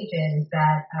paid wages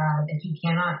that you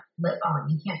cannot live on,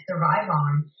 you can't survive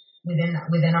on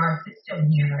within our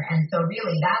system here. And so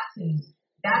really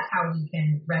that's how we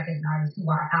can recognize who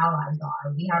our allies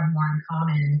are. We have more in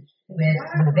common with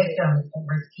the victims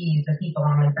overseas, the people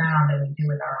on the ground, than we do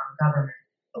with our own government.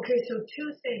 Okay, so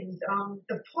two things.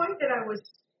 The point that I was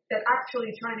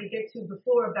actually trying to get to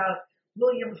before about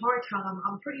William Hartung,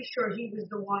 I'm pretty sure he was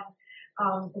the one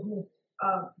who,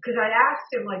 because I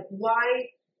asked him, like, why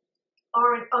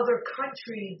aren't other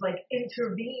countries, like,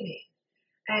 intervening?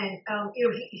 And,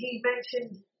 he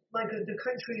mentioned, like, the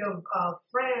country of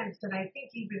France and I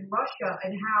think even Russia,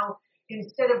 and how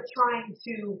instead of trying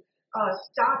to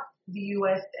stop the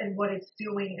U.S. and what it's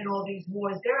doing in all these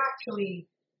wars, they're actually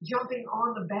jumping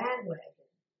on the bandwagon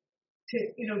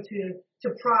to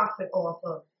profit off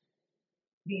of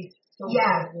these.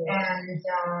 Yes, and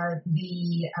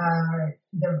the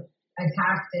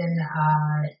attacks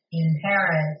in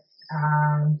Paris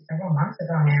several months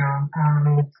ago now.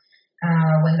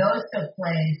 When those took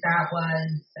place, that was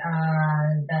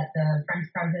that the French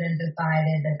president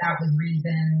decided that was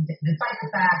reasoned, despite the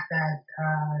fact that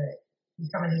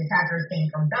some of the attackers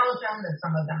came from Belgium, that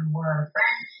some of them were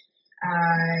French.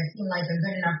 It seemed like a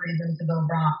good enough reason to go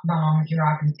bomb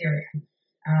Iraq and Syria.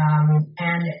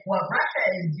 And what Russia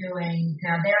is doing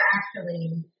now, they're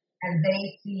actually, as they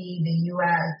see the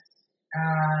U.S.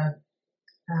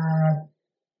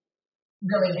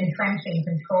 Really entrenching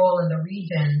control in the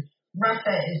region,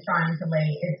 Russia is trying to lay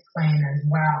its claim as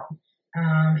well.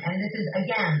 And this is,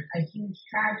 again, a huge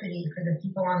tragedy for the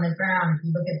people on the ground. If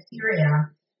you look at Syria,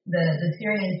 the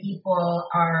Syrian people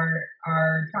are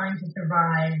trying to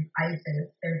survive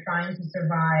ISIS. They're trying to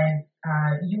survive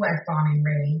U.S. bombing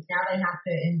raids. Now they have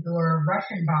to endure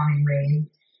Russian bombing raids.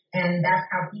 And that's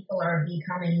how people are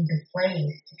becoming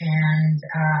displaced and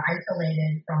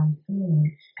isolated from food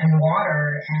and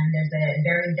water. And there's a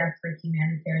very desperate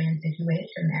humanitarian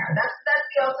situation there. That's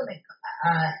the ultimate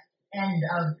end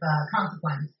of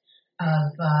consequence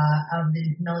of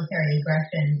this military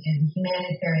aggression is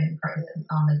humanitarian crisis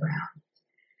on the ground.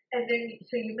 And then,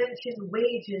 so you mentioned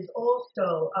wages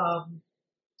also,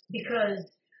 because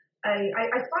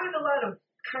I find a lot of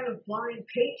kind of blind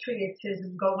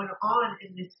patriotism going on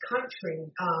in this country.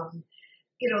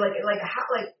 Like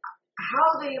how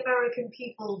the American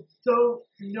people don't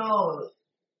know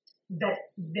that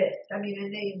this. I mean,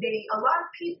 and they a lot of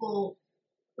people,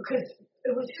 because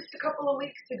it was just a couple of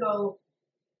weeks ago,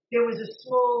 there was a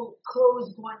small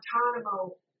closed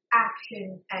Guantanamo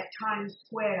action at Times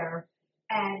Square,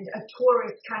 and a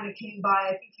tourist kind of came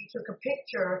by. I think he took a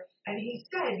picture, and he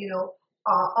said,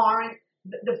 aren't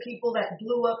the people that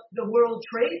blew up the World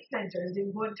Trade Centers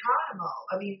in Guantanamo?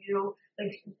 I mean,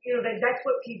 that's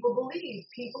what people believe.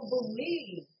 People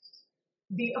believe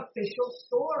the official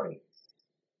stories.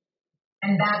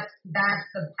 And that's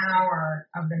the power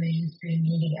of the mainstream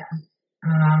media.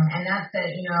 And that's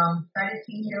credit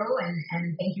to you, and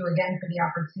thank you again for the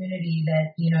opportunity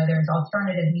that, there's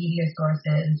alternative media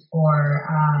sources for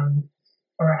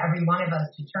every one of us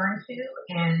to turn to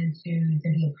and to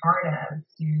be a part of,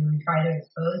 to try to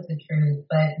expose the truth.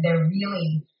 But they're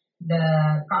really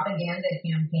the propaganda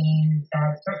campaigns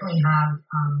that certainly have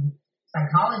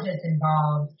psychologists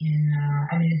involved in,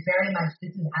 it's very much,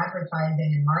 this is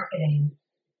advertising and marketing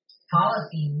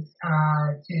policies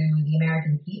to the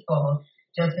American people,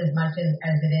 just as much as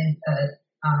it is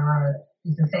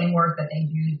it's the same work that they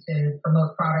do to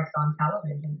promote products on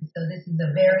television. So this is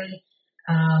a very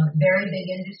big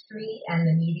industry, and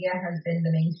the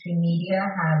mainstream media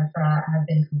have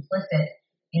been complicit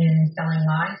in selling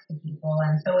lies to people,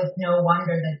 and so it's no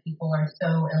wonder that people are so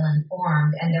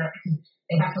ill-informed, and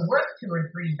they have to work 2 or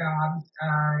 3 jobs,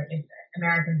 if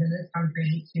Americans in this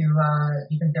country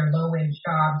because they're low-wage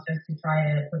jobs just to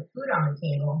try to put food on the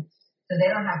table. So they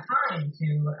don't have time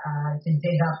to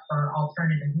dig up for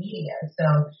alternative media.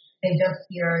 So they just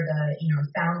hear the,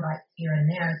 sound bites here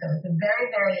and there. So it's a very,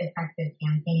 very effective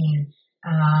campaign.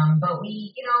 But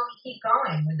we keep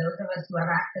going. With those of us who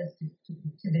have access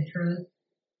to the truth,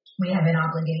 we have an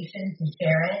obligation to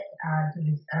share it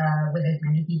with as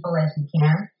many people as we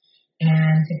can,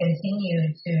 and to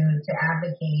continue to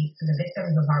advocate for the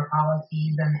victims of our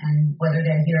policies, and whether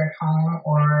they're here at home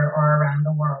or around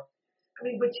the world. I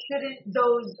mean, but shouldn't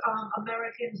those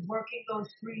Americans working those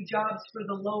 3 jobs for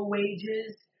the low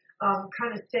wages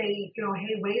kind of say,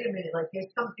 hey, wait a minute, like there's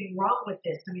something wrong with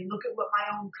this. I mean, look at what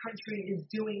my own country is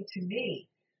doing to me.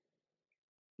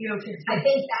 I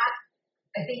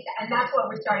think, and that's what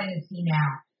we're starting to see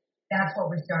now. That's what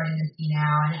we're starting to see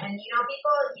now. And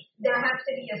people, there has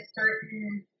to be a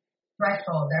certain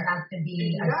threshold. There has to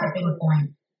be a tipping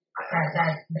point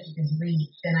that is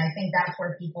reached. And I think that's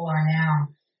where people are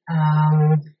now.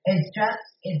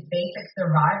 It's basic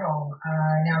survival.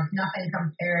 Now it's nothing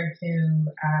compared to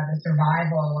the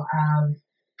survival of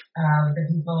the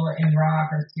people in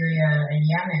Iraq or Syria and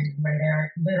Yemen, where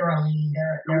they're literally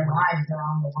their lives are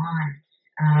on the line.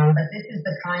 But this is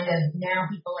the kind of, now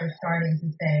people are starting to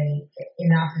say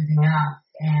enough is enough,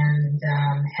 and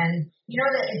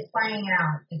that it's playing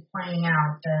out. It's playing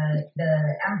out. The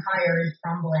empire is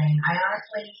crumbling. I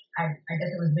honestly, I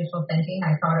guess it was wishful thinking.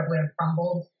 I thought it would have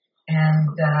crumbled and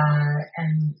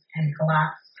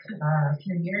collapsed a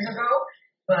few years ago,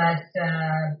 but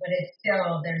it's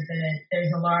still,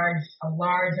 there's a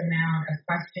large amount of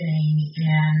questioning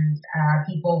and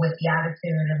people with the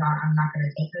attitude of I'm not going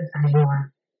to take this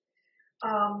anymore.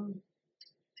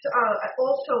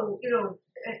 Also,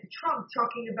 Trump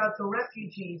talking about the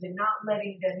refugees and not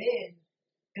letting them in,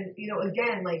 and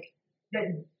again, like that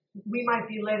we might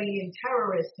be letting in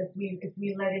terrorists if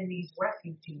we let in these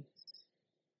refugees.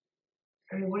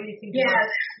 I mean, what do you think? Yeah,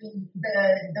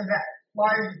 the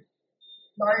large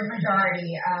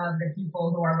majority of the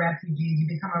people who are refugees, you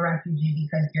become a refugee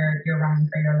because you're running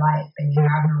for your life and you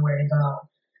have nowhere to go.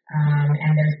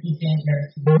 And they're seeking,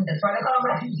 that's why they call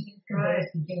them refugees, because they're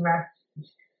seeking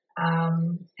refuge.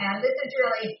 And this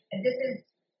is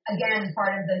again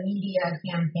part of the media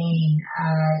campaign.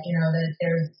 That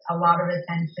there's a lot of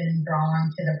attention drawn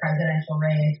to the presidential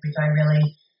race, which I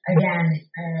really, again,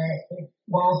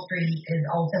 Wall Street is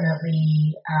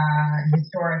ultimately,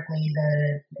 historically,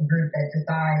 the group that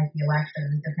decides the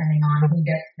elections, depending on who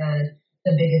gets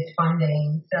the biggest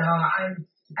funding. So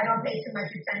I don't pay too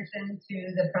much attention to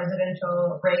the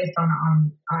presidential race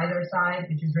on either side,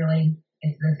 which is really,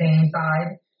 it's the same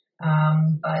side.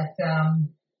 But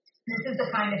this is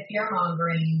the kind of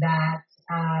fear-mongering that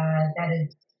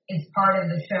is part of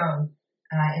the show,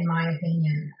 in my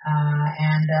opinion.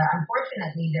 And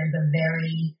unfortunately, there's a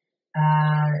very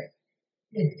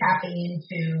is tapping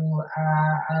into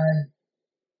a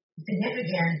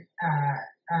significant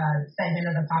segment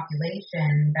of the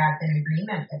population that's in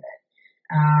agreement with it.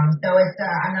 So it's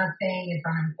I'm not saying it's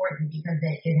unimportant, because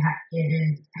it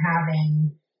is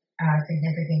having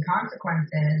significant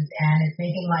consequences, and it's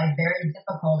making life very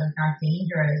difficult, if not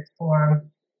dangerous, for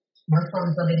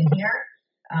Muslims living here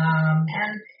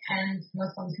and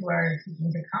Muslims who are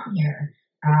seeking to come here.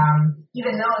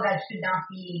 Even though that should not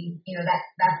be,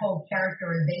 that whole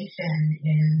characterization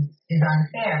is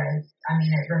unfair.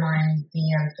 It reminds me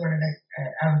of sort of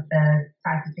the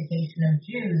classification of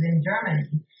Jews in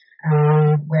Germany,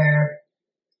 where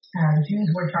Jews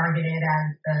were targeted as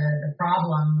the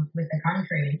problem with the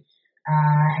country.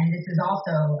 And this is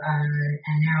also,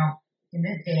 and now in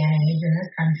this day and age in this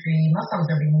country, Muslims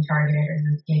are being targeted as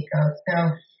a scapegoat. So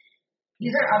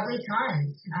these are ugly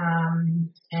times.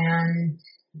 And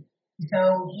so,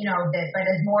 but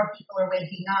as more people are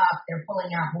waking up, they're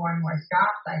pulling out more and more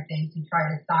stops, I think, to try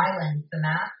to silence the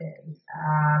masses.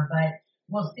 But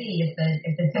we'll see if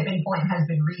the tipping point has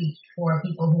been reached for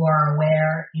people who are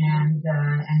aware and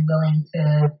willing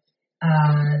to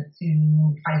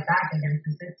fight back against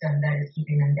the system that is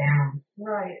keeping them down.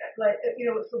 Right. Like,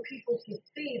 for people to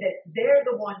see that they're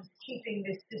the ones keeping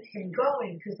this system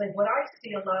going. Because, what I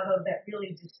see a lot of that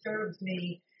really disturbs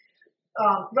me,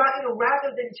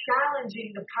 rather than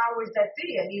challenging the powers that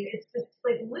be. It's just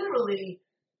literally,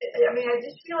 I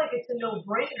just feel like it's a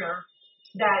no-brainer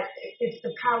that it's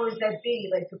the powers that be,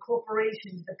 like the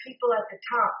corporations, the people at the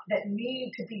top that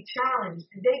need to be challenged.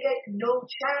 They get no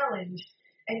challenge.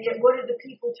 And yet, what do the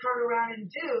people turn around and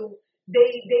do?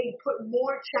 They put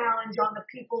more challenge on the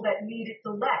people that need it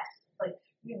the less.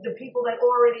 the people that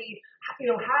already,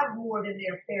 have more than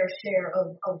their fair share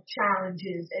of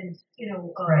challenges and,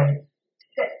 Right.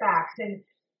 setbacks. And,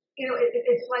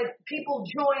 it's like people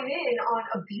join in on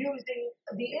abusing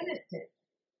the innocent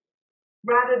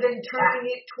rather than turning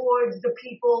it towards the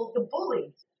people, the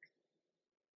bullies.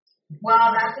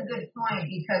 Well, that's a good point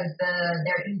because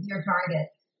they're easier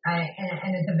targets.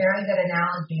 And it's a very good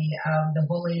analogy of the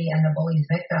bully and the bully's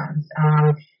victims.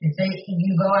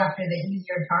 You go after the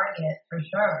easier target for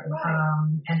sure.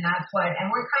 Right. And that's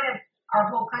and we're our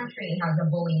whole country has a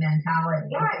bully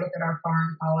mentality. Right. If you look at our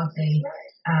foreign policy,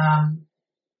 right.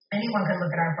 Anyone can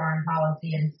look at our foreign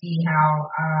policy and see how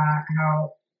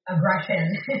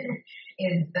aggression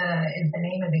is the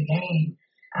name of the game,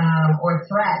 or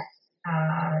threats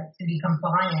to be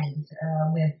compliant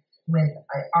with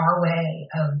our way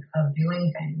of doing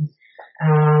things.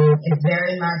 It's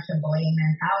very much a bullying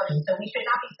mentality. So we should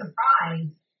not be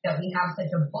surprised that we have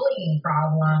such a bullying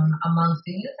problem amongst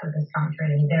the youth of this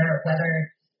country.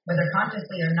 Whether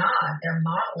consciously or not, they're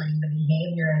modeling the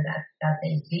behavior that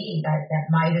they see, that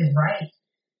might is right.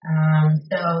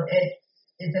 So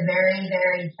it's a very,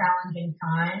 very challenging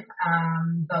time.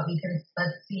 But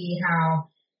let's see how.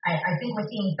 I think we're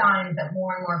seeing signs that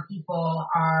more and more people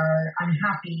are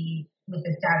unhappy with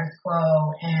the status quo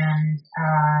and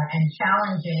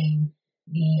challenging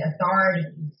the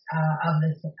authorities of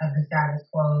the status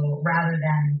quo rather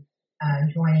than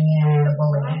joining in the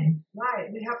bullying. Right.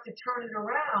 We have to turn it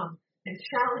around and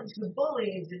challenge the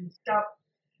bullies and stop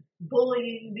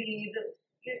bullying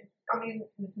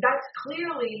that's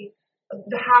clearly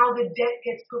how the debt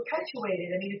gets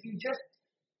perpetuated. If you just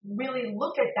really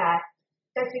look at that,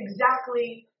 that's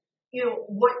exactly,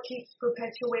 what keeps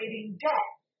perpetuating debt.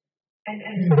 And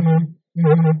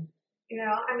Mm-hmm.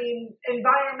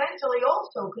 environmentally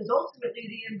also, because ultimately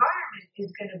the environment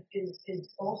is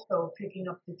also picking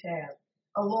up the tab,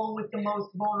 along with the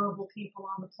most vulnerable people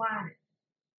on the planet.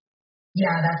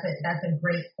 Yeah, that's a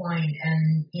great point.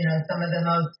 And, some of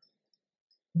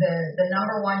the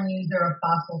number one user of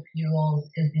fossil fuels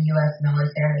is the U.S.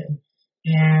 military.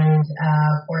 And,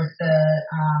 of course,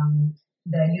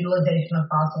 the utilization of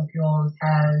fossil fuels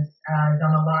has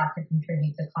done a lot to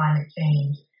contribute to climate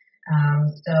change.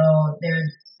 So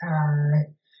there's,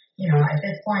 at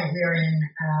this point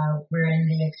we're in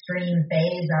the extreme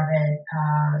phase of it.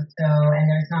 And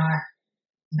there's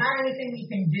not anything we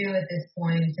can do at this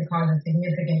point to cause a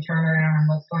significant turnaround on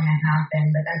what's going to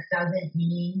happen. But that doesn't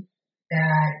mean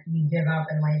that we give up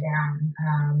and lay down.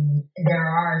 There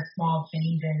are small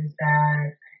changes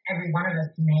that every one of us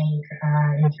can make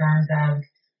in terms of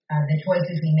the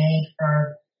choices we make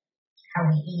for how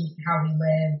we eat, how we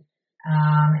live.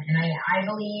 And I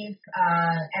believe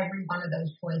every one of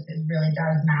those choices really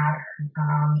does matter,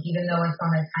 even though it's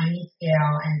on a tiny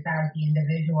scale and it's as the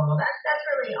individual. That's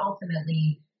really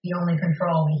ultimately the only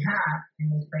control we have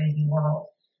in this crazy world.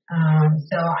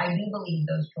 So I do believe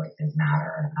those choices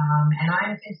matter. And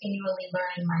I'm continually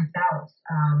learning myself,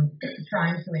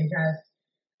 trying to adjust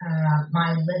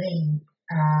my living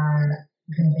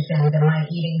conditions and my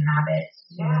eating habits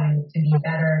to be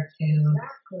better to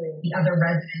the other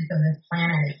residents of this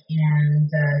planet and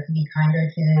to be kinder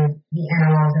to the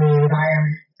animals and the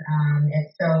environment.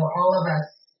 So all of us,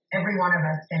 every one of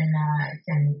us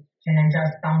can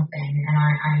adjust something, and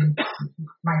I'm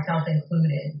myself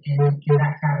included in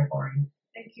that category.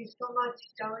 Thank you so much,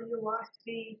 Dahlia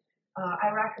Wasfi,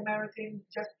 Iraq American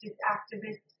justice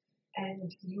activist,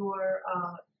 and your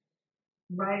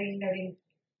writing that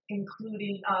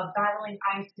including Battling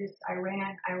ISIS,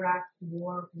 Iran, Iraq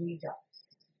War Redux.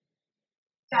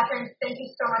 Catherine, thank you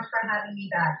so much for having me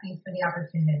back. Thanks for the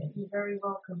opportunity. You're very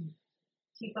welcome.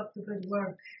 Keep up the good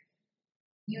work.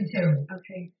 You too.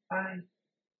 Okay, bye.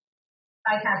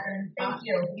 Bye, Catherine. Thank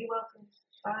you. You're welcome.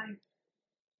 Bye.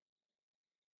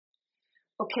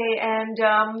 Okay, and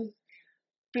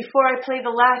before I play the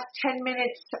last 10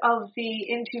 minutes of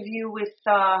the interview with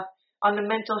on the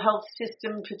mental health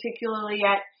system, particularly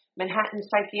at Manhattan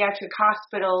Psychiatric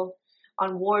Hospital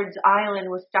on Ward's Island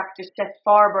with Dr. Seth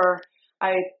Farber,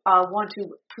 I want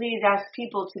to please ask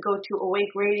people to go to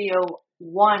Awake Radio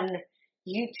 1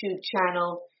 YouTube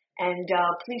channel and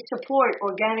please support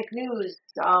organic news.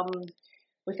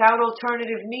 Without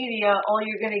alternative media, all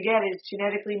you're going to get is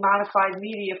genetically modified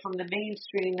media from the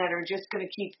mainstream that are just going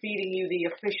to keep feeding you the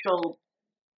official,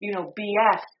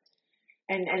 BS.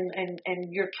 And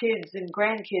your kids and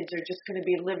grandkids are just going to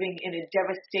be living in a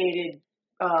devastated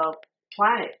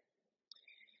planet.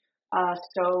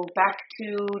 So back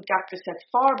to Dr. Seth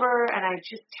Farber, and I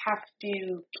just have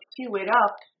to cue it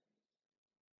up.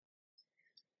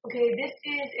 Okay, this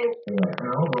is an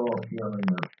overall feeling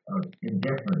of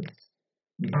indifference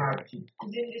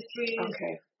industries,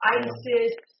 Okay.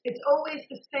 ISIS. It's always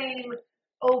the same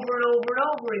over and over and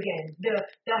over again.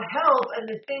 The health and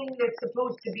the thing that's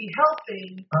supposed to be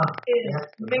helping is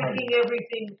making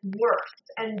everything worse.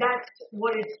 And that's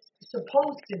what it's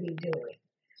supposed to be doing.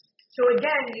 So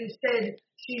again, you said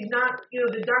she's not,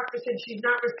 the doctor said she's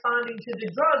not responding to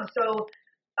the drugs. So,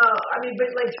 but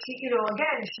like she,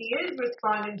 again, she is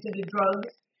responding to the drugs.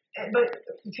 But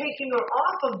taking her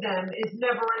off of them is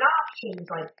never an option.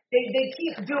 Like they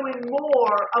keep doing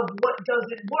more of what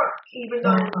doesn't work, even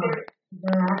though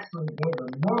they actually gave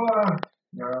her more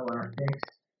neuroleptics,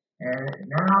 and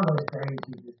now they're saying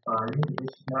she's responding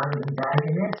because she's not as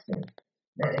antagonistic.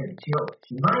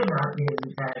 She might not be as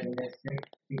antagonistic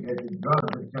because the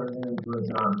drugs have turned her into a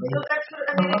zombie. So that's what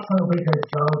I mean. Also because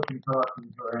Joe keeps talking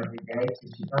to her every day, so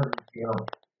she doesn't feel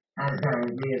as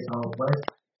angry, as hopeless.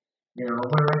 When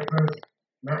I first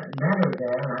met her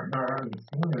there, not having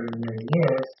seen her in many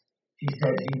years, she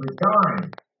said she was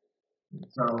dying.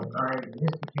 So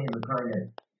this became a kind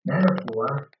of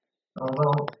metaphor,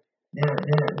 although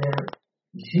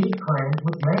she claims,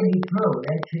 which may be true,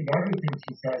 they treat everything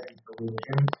she says as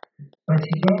delusions, but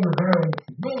she gave a very,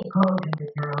 to me, cogent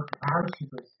account of how she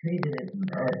was treated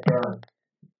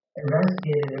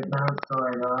investigated at Mount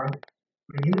Sinai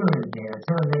for uterine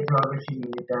cancer, and they told her she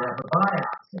needed to have a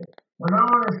biopsy. Well, no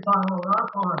one has followed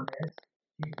up on this.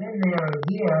 She's been there a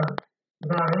year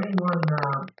without anyone,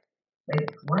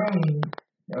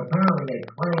 apparently they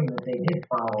claim that they did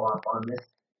follow up on this.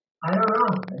 I don't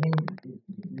know. I mean,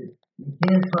 you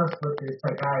can't trust what the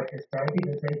psychiatrists say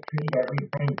because they treat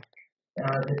everything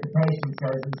that the patient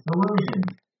says as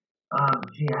delusions.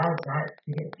 She has that,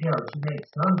 she makes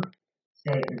some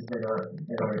statements that are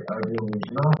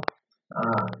delusional,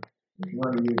 if you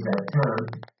want to use that term,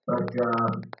 but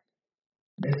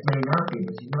this may not be,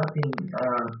 but she's not being,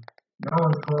 no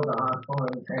one's called the hospital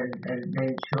and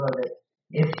made sure that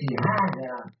if she had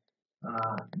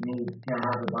need to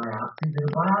have a biopsy, that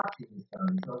a biopsy was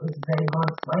done. So this is 8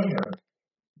 months later.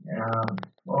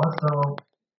 Also,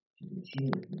 she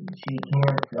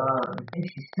can't, I think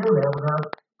she's still there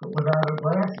without her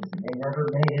glasses, and they never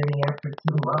made any effort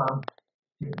to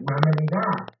remedy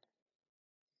that.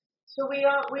 So we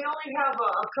only have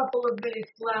a couple of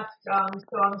minutes left, so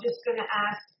I'm just going to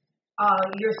ask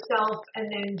yourself and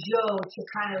then Joe to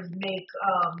kind of make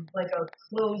like a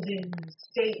closing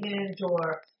statement,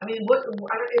 or is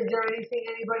there anything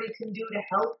anybody can do to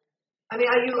help? I mean,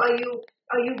 are you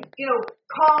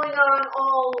calling on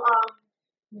all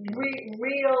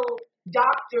real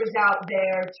doctors out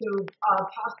there to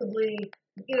possibly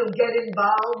get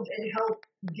involved and help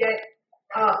get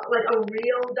like a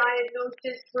real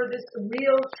diagnosis for this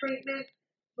real treatment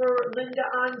for Linda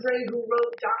Andre, who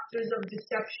wrote Doctors of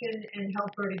Deception, and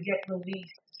help her to get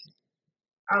released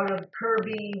out of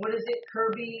Kirby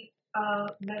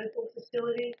Medical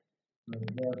Facility?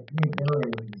 Yeah, the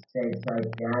state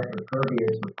psychiatric Kirby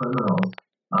is for criminals.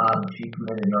 She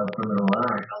committed no criminal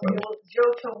act. Okay, well,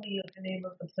 Joe told me the name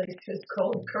of the place is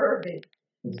called Kirby.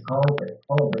 It's Colby.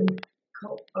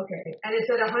 Okay, and it's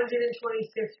at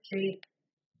 125th Street.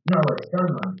 No, it's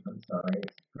Dunlap. I'm sorry.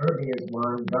 Kirby is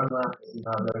one, Dunlap is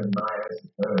another, and Myers is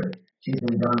third. She's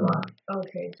in Dunlap.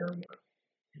 Okay, Dunlap.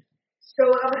 So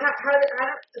how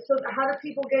do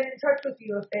people get in touch with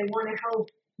you if they want to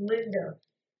help Linda?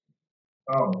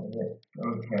 Oh,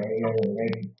 okay. They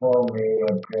can call me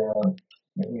at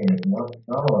I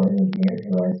didn't be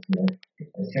interested.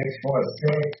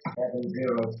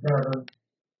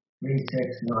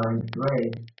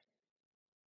 646-707-3693.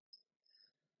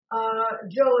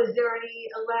 Joe, is there any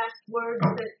last words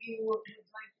that you would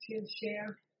like to share?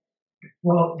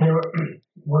 Well,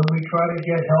 when we try to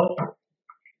get help,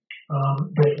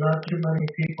 there's not too many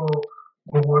people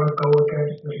who want to go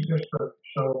against the system,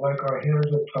 so like our hands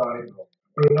are tied.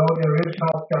 We know there is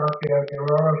help out there. There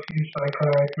are a few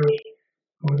psychiatrists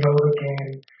who know the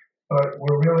game, but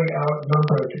we're really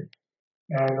outnumbered.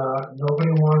 And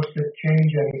nobody wants to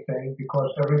change anything because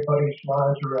everybody's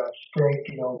lives are at stake,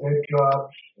 their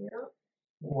jobs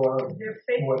or they're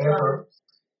fake whatever. Jobs.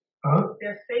 Huh?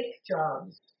 They're fake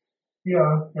jobs.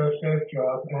 Yeah, they're a safe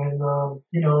job. And,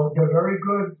 they're very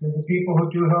good. The people who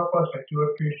do help us, I do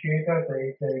appreciate that.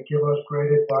 They give us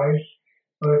great advice,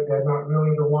 but they're not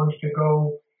really the ones to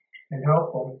go and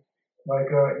help them.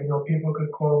 Like, people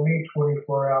could call me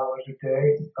 24 hours a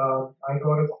day. I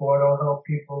go to court. I'll help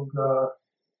people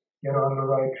get on the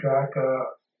right track.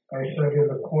 I said in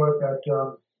the court that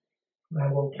I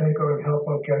will take her and help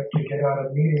her get out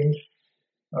of meetings,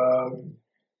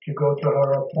 to go to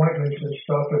her appointments and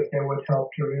stuff if they would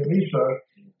help to release her.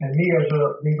 And me as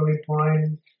a legally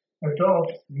blind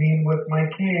adult mean with my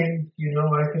cane,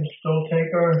 I can still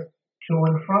take her to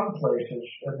and from places,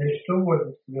 and they still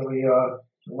wouldn't really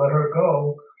let her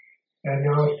go. And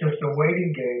now it's just a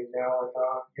waiting game now,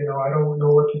 and I don't know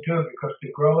what to do because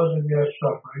the girl is in there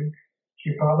suffering.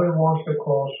 She probably wants to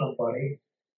call somebody.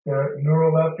 The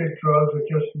neuroleptic drugs are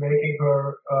just making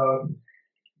her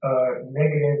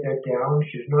negative that down.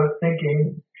 She's not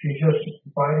thinking. She's just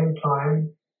biding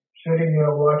time, sitting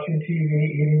there watching TV,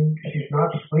 eating. She's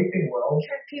not sleeping well.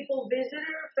 Can people visit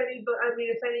her?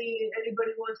 If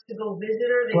anybody wants to go visit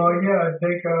her, I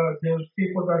think there's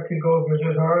people that can go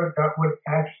visit her. That would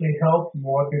actually help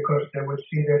more because they would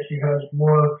see that she has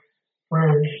more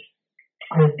friends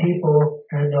and people,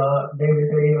 and maybe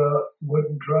they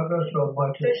wouldn't drug her so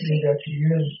much and see that she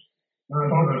is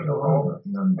functional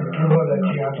and give her that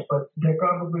chance. But they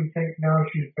probably think now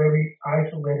she's very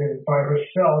isolated by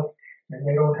herself and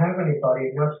they don't have anybody,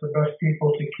 and that's the best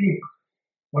people to keep.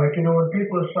 Like, when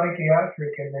people are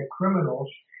psychiatric and they're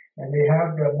criminals and they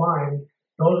have their mind,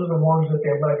 those are the ones that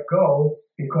they let go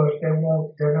because they're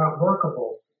not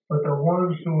workable. But the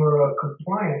ones who are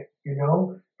compliant,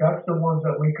 that's the ones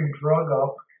that we can drug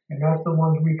up, and that's the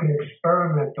ones we can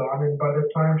experiment on, and by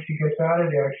the time she gets out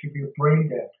of there, she'll be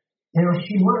brain dead.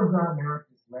 She would have gotten out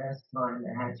this last time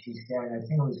had she said, I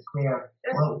think it was clear,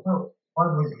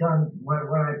 what was done, what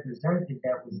I presented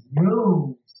that was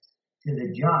news to the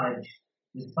judge,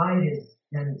 despite his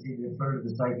tendency to refer to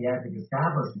the psychiatric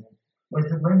establishment, was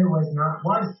that Linda was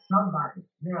somebody.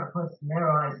 Of course, in their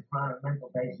eyes, a chronic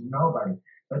mental patient, nobody.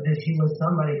 But that she was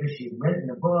somebody because she'd written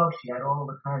a book, she had all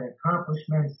the kind of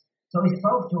accomplishments. So he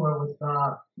spoke to her with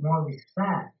more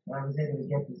respect. I was able to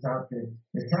get this out the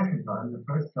second time. The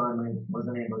first time I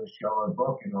wasn't able to show her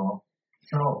book and all.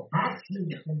 So actually,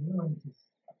 we've been willing to.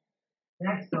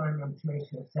 Next time, I'm sure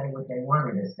she'll say what they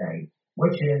wanted to say,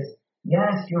 which is,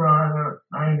 yes, Your Honor,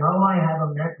 I know I have a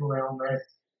mental illness.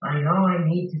 I know I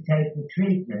need to take the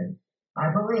treatment. I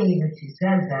believe if she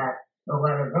says that, they'll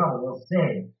let her go. We'll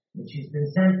see. If she's been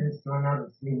sentenced to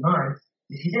another 3 months,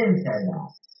 she didn't say that.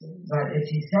 But if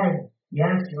she said,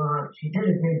 yes, Your Honor, she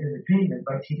did agree to the treatment,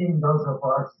 but she didn't go so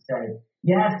far as to say,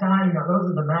 yes, I know. Those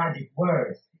are the magic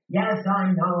words. Yes, I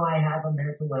know I have a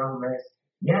mental illness.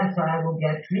 Yes, I will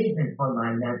get treatment for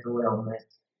my mental illness,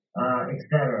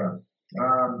 etc.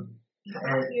 Heaven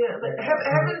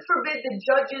forbid the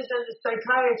judges and the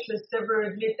psychiatrists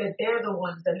ever admit that they're the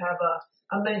ones that have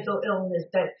a mental illness.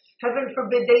 That heaven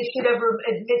forbid they should ever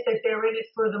admit that they're in it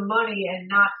for the money and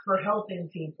not for helping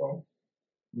people.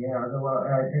 Yeah,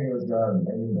 I think it was,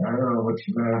 I don't know which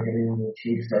American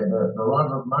chief said, the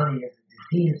love of money is a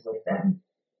disease with them.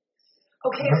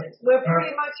 Okay, we're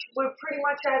pretty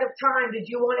much out of time. Did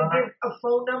you want to give a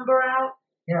phone number out?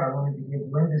 Yeah, I wanted to give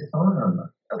Linda's phone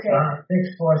number. Okay.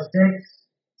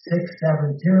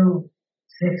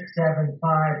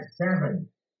 646-672-6757.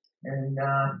 And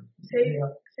say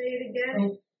it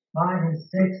again. 5 and 6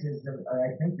 is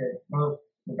I think the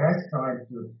best time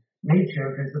to reach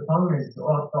her because the phone is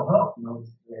off the hook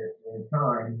most of the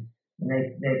time. And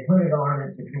they put it on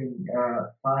it between 5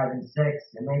 and 6,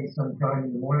 and maybe sometime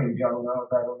in the morning, Joe knows,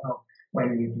 I don't know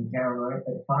when you can count on it,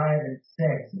 but 5 and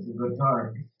 6 is a good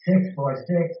time.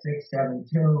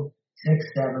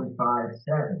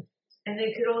 646-672-6757. And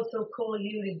they could also call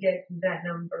you to get that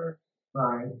number.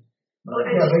 Right.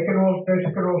 Yeah, they can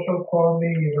also call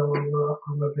me,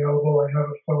 I'm available. I have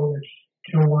a phone, it's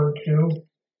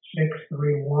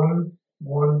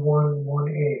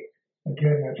 212-631-1118.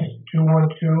 Again, that's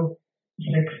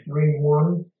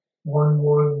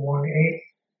 212-631-1118.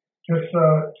 Just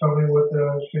tell me what the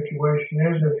situation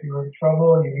is. If you're in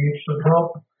trouble, you need some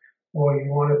help, or you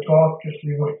want to talk, just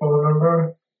leave a phone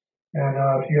number. And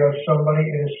if you have somebody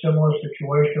in a similar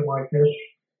situation like this,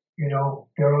 there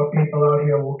are people out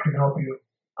here who can help you.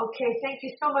 Okay, thank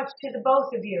you so much to the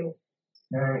both of you.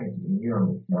 Thank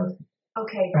you.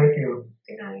 Okay. Thank you.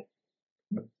 Good night.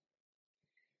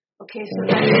 Okay, so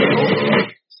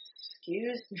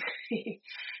excuse me.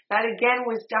 That again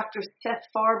was Dr. Seth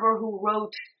Farber, who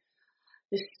wrote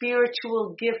The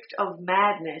Spiritual Gift of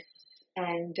Madness,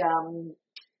 and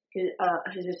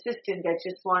his assistant that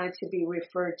just wanted to be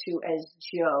referred to as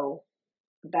Joe,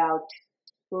 about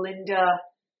Linda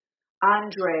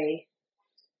Andre,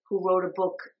 who wrote a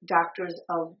book, Doctors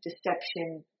of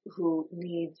Deception, who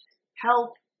needs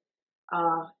help.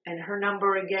 And her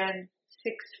number again,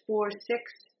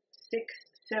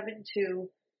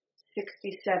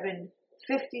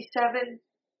 646-672-6757.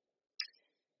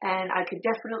 And I could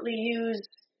definitely use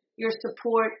your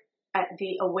support at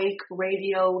the Awake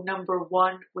Radio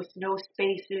 #1 with no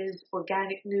spaces,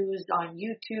 organic news on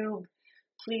YouTube.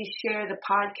 Please share the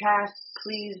podcast.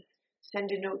 Please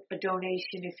send a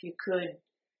donation if you could.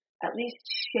 At least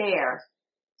share,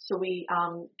 so we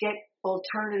get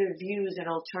alternative views and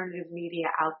alternative media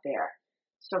out there.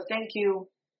 So thank you.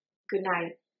 Good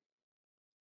night.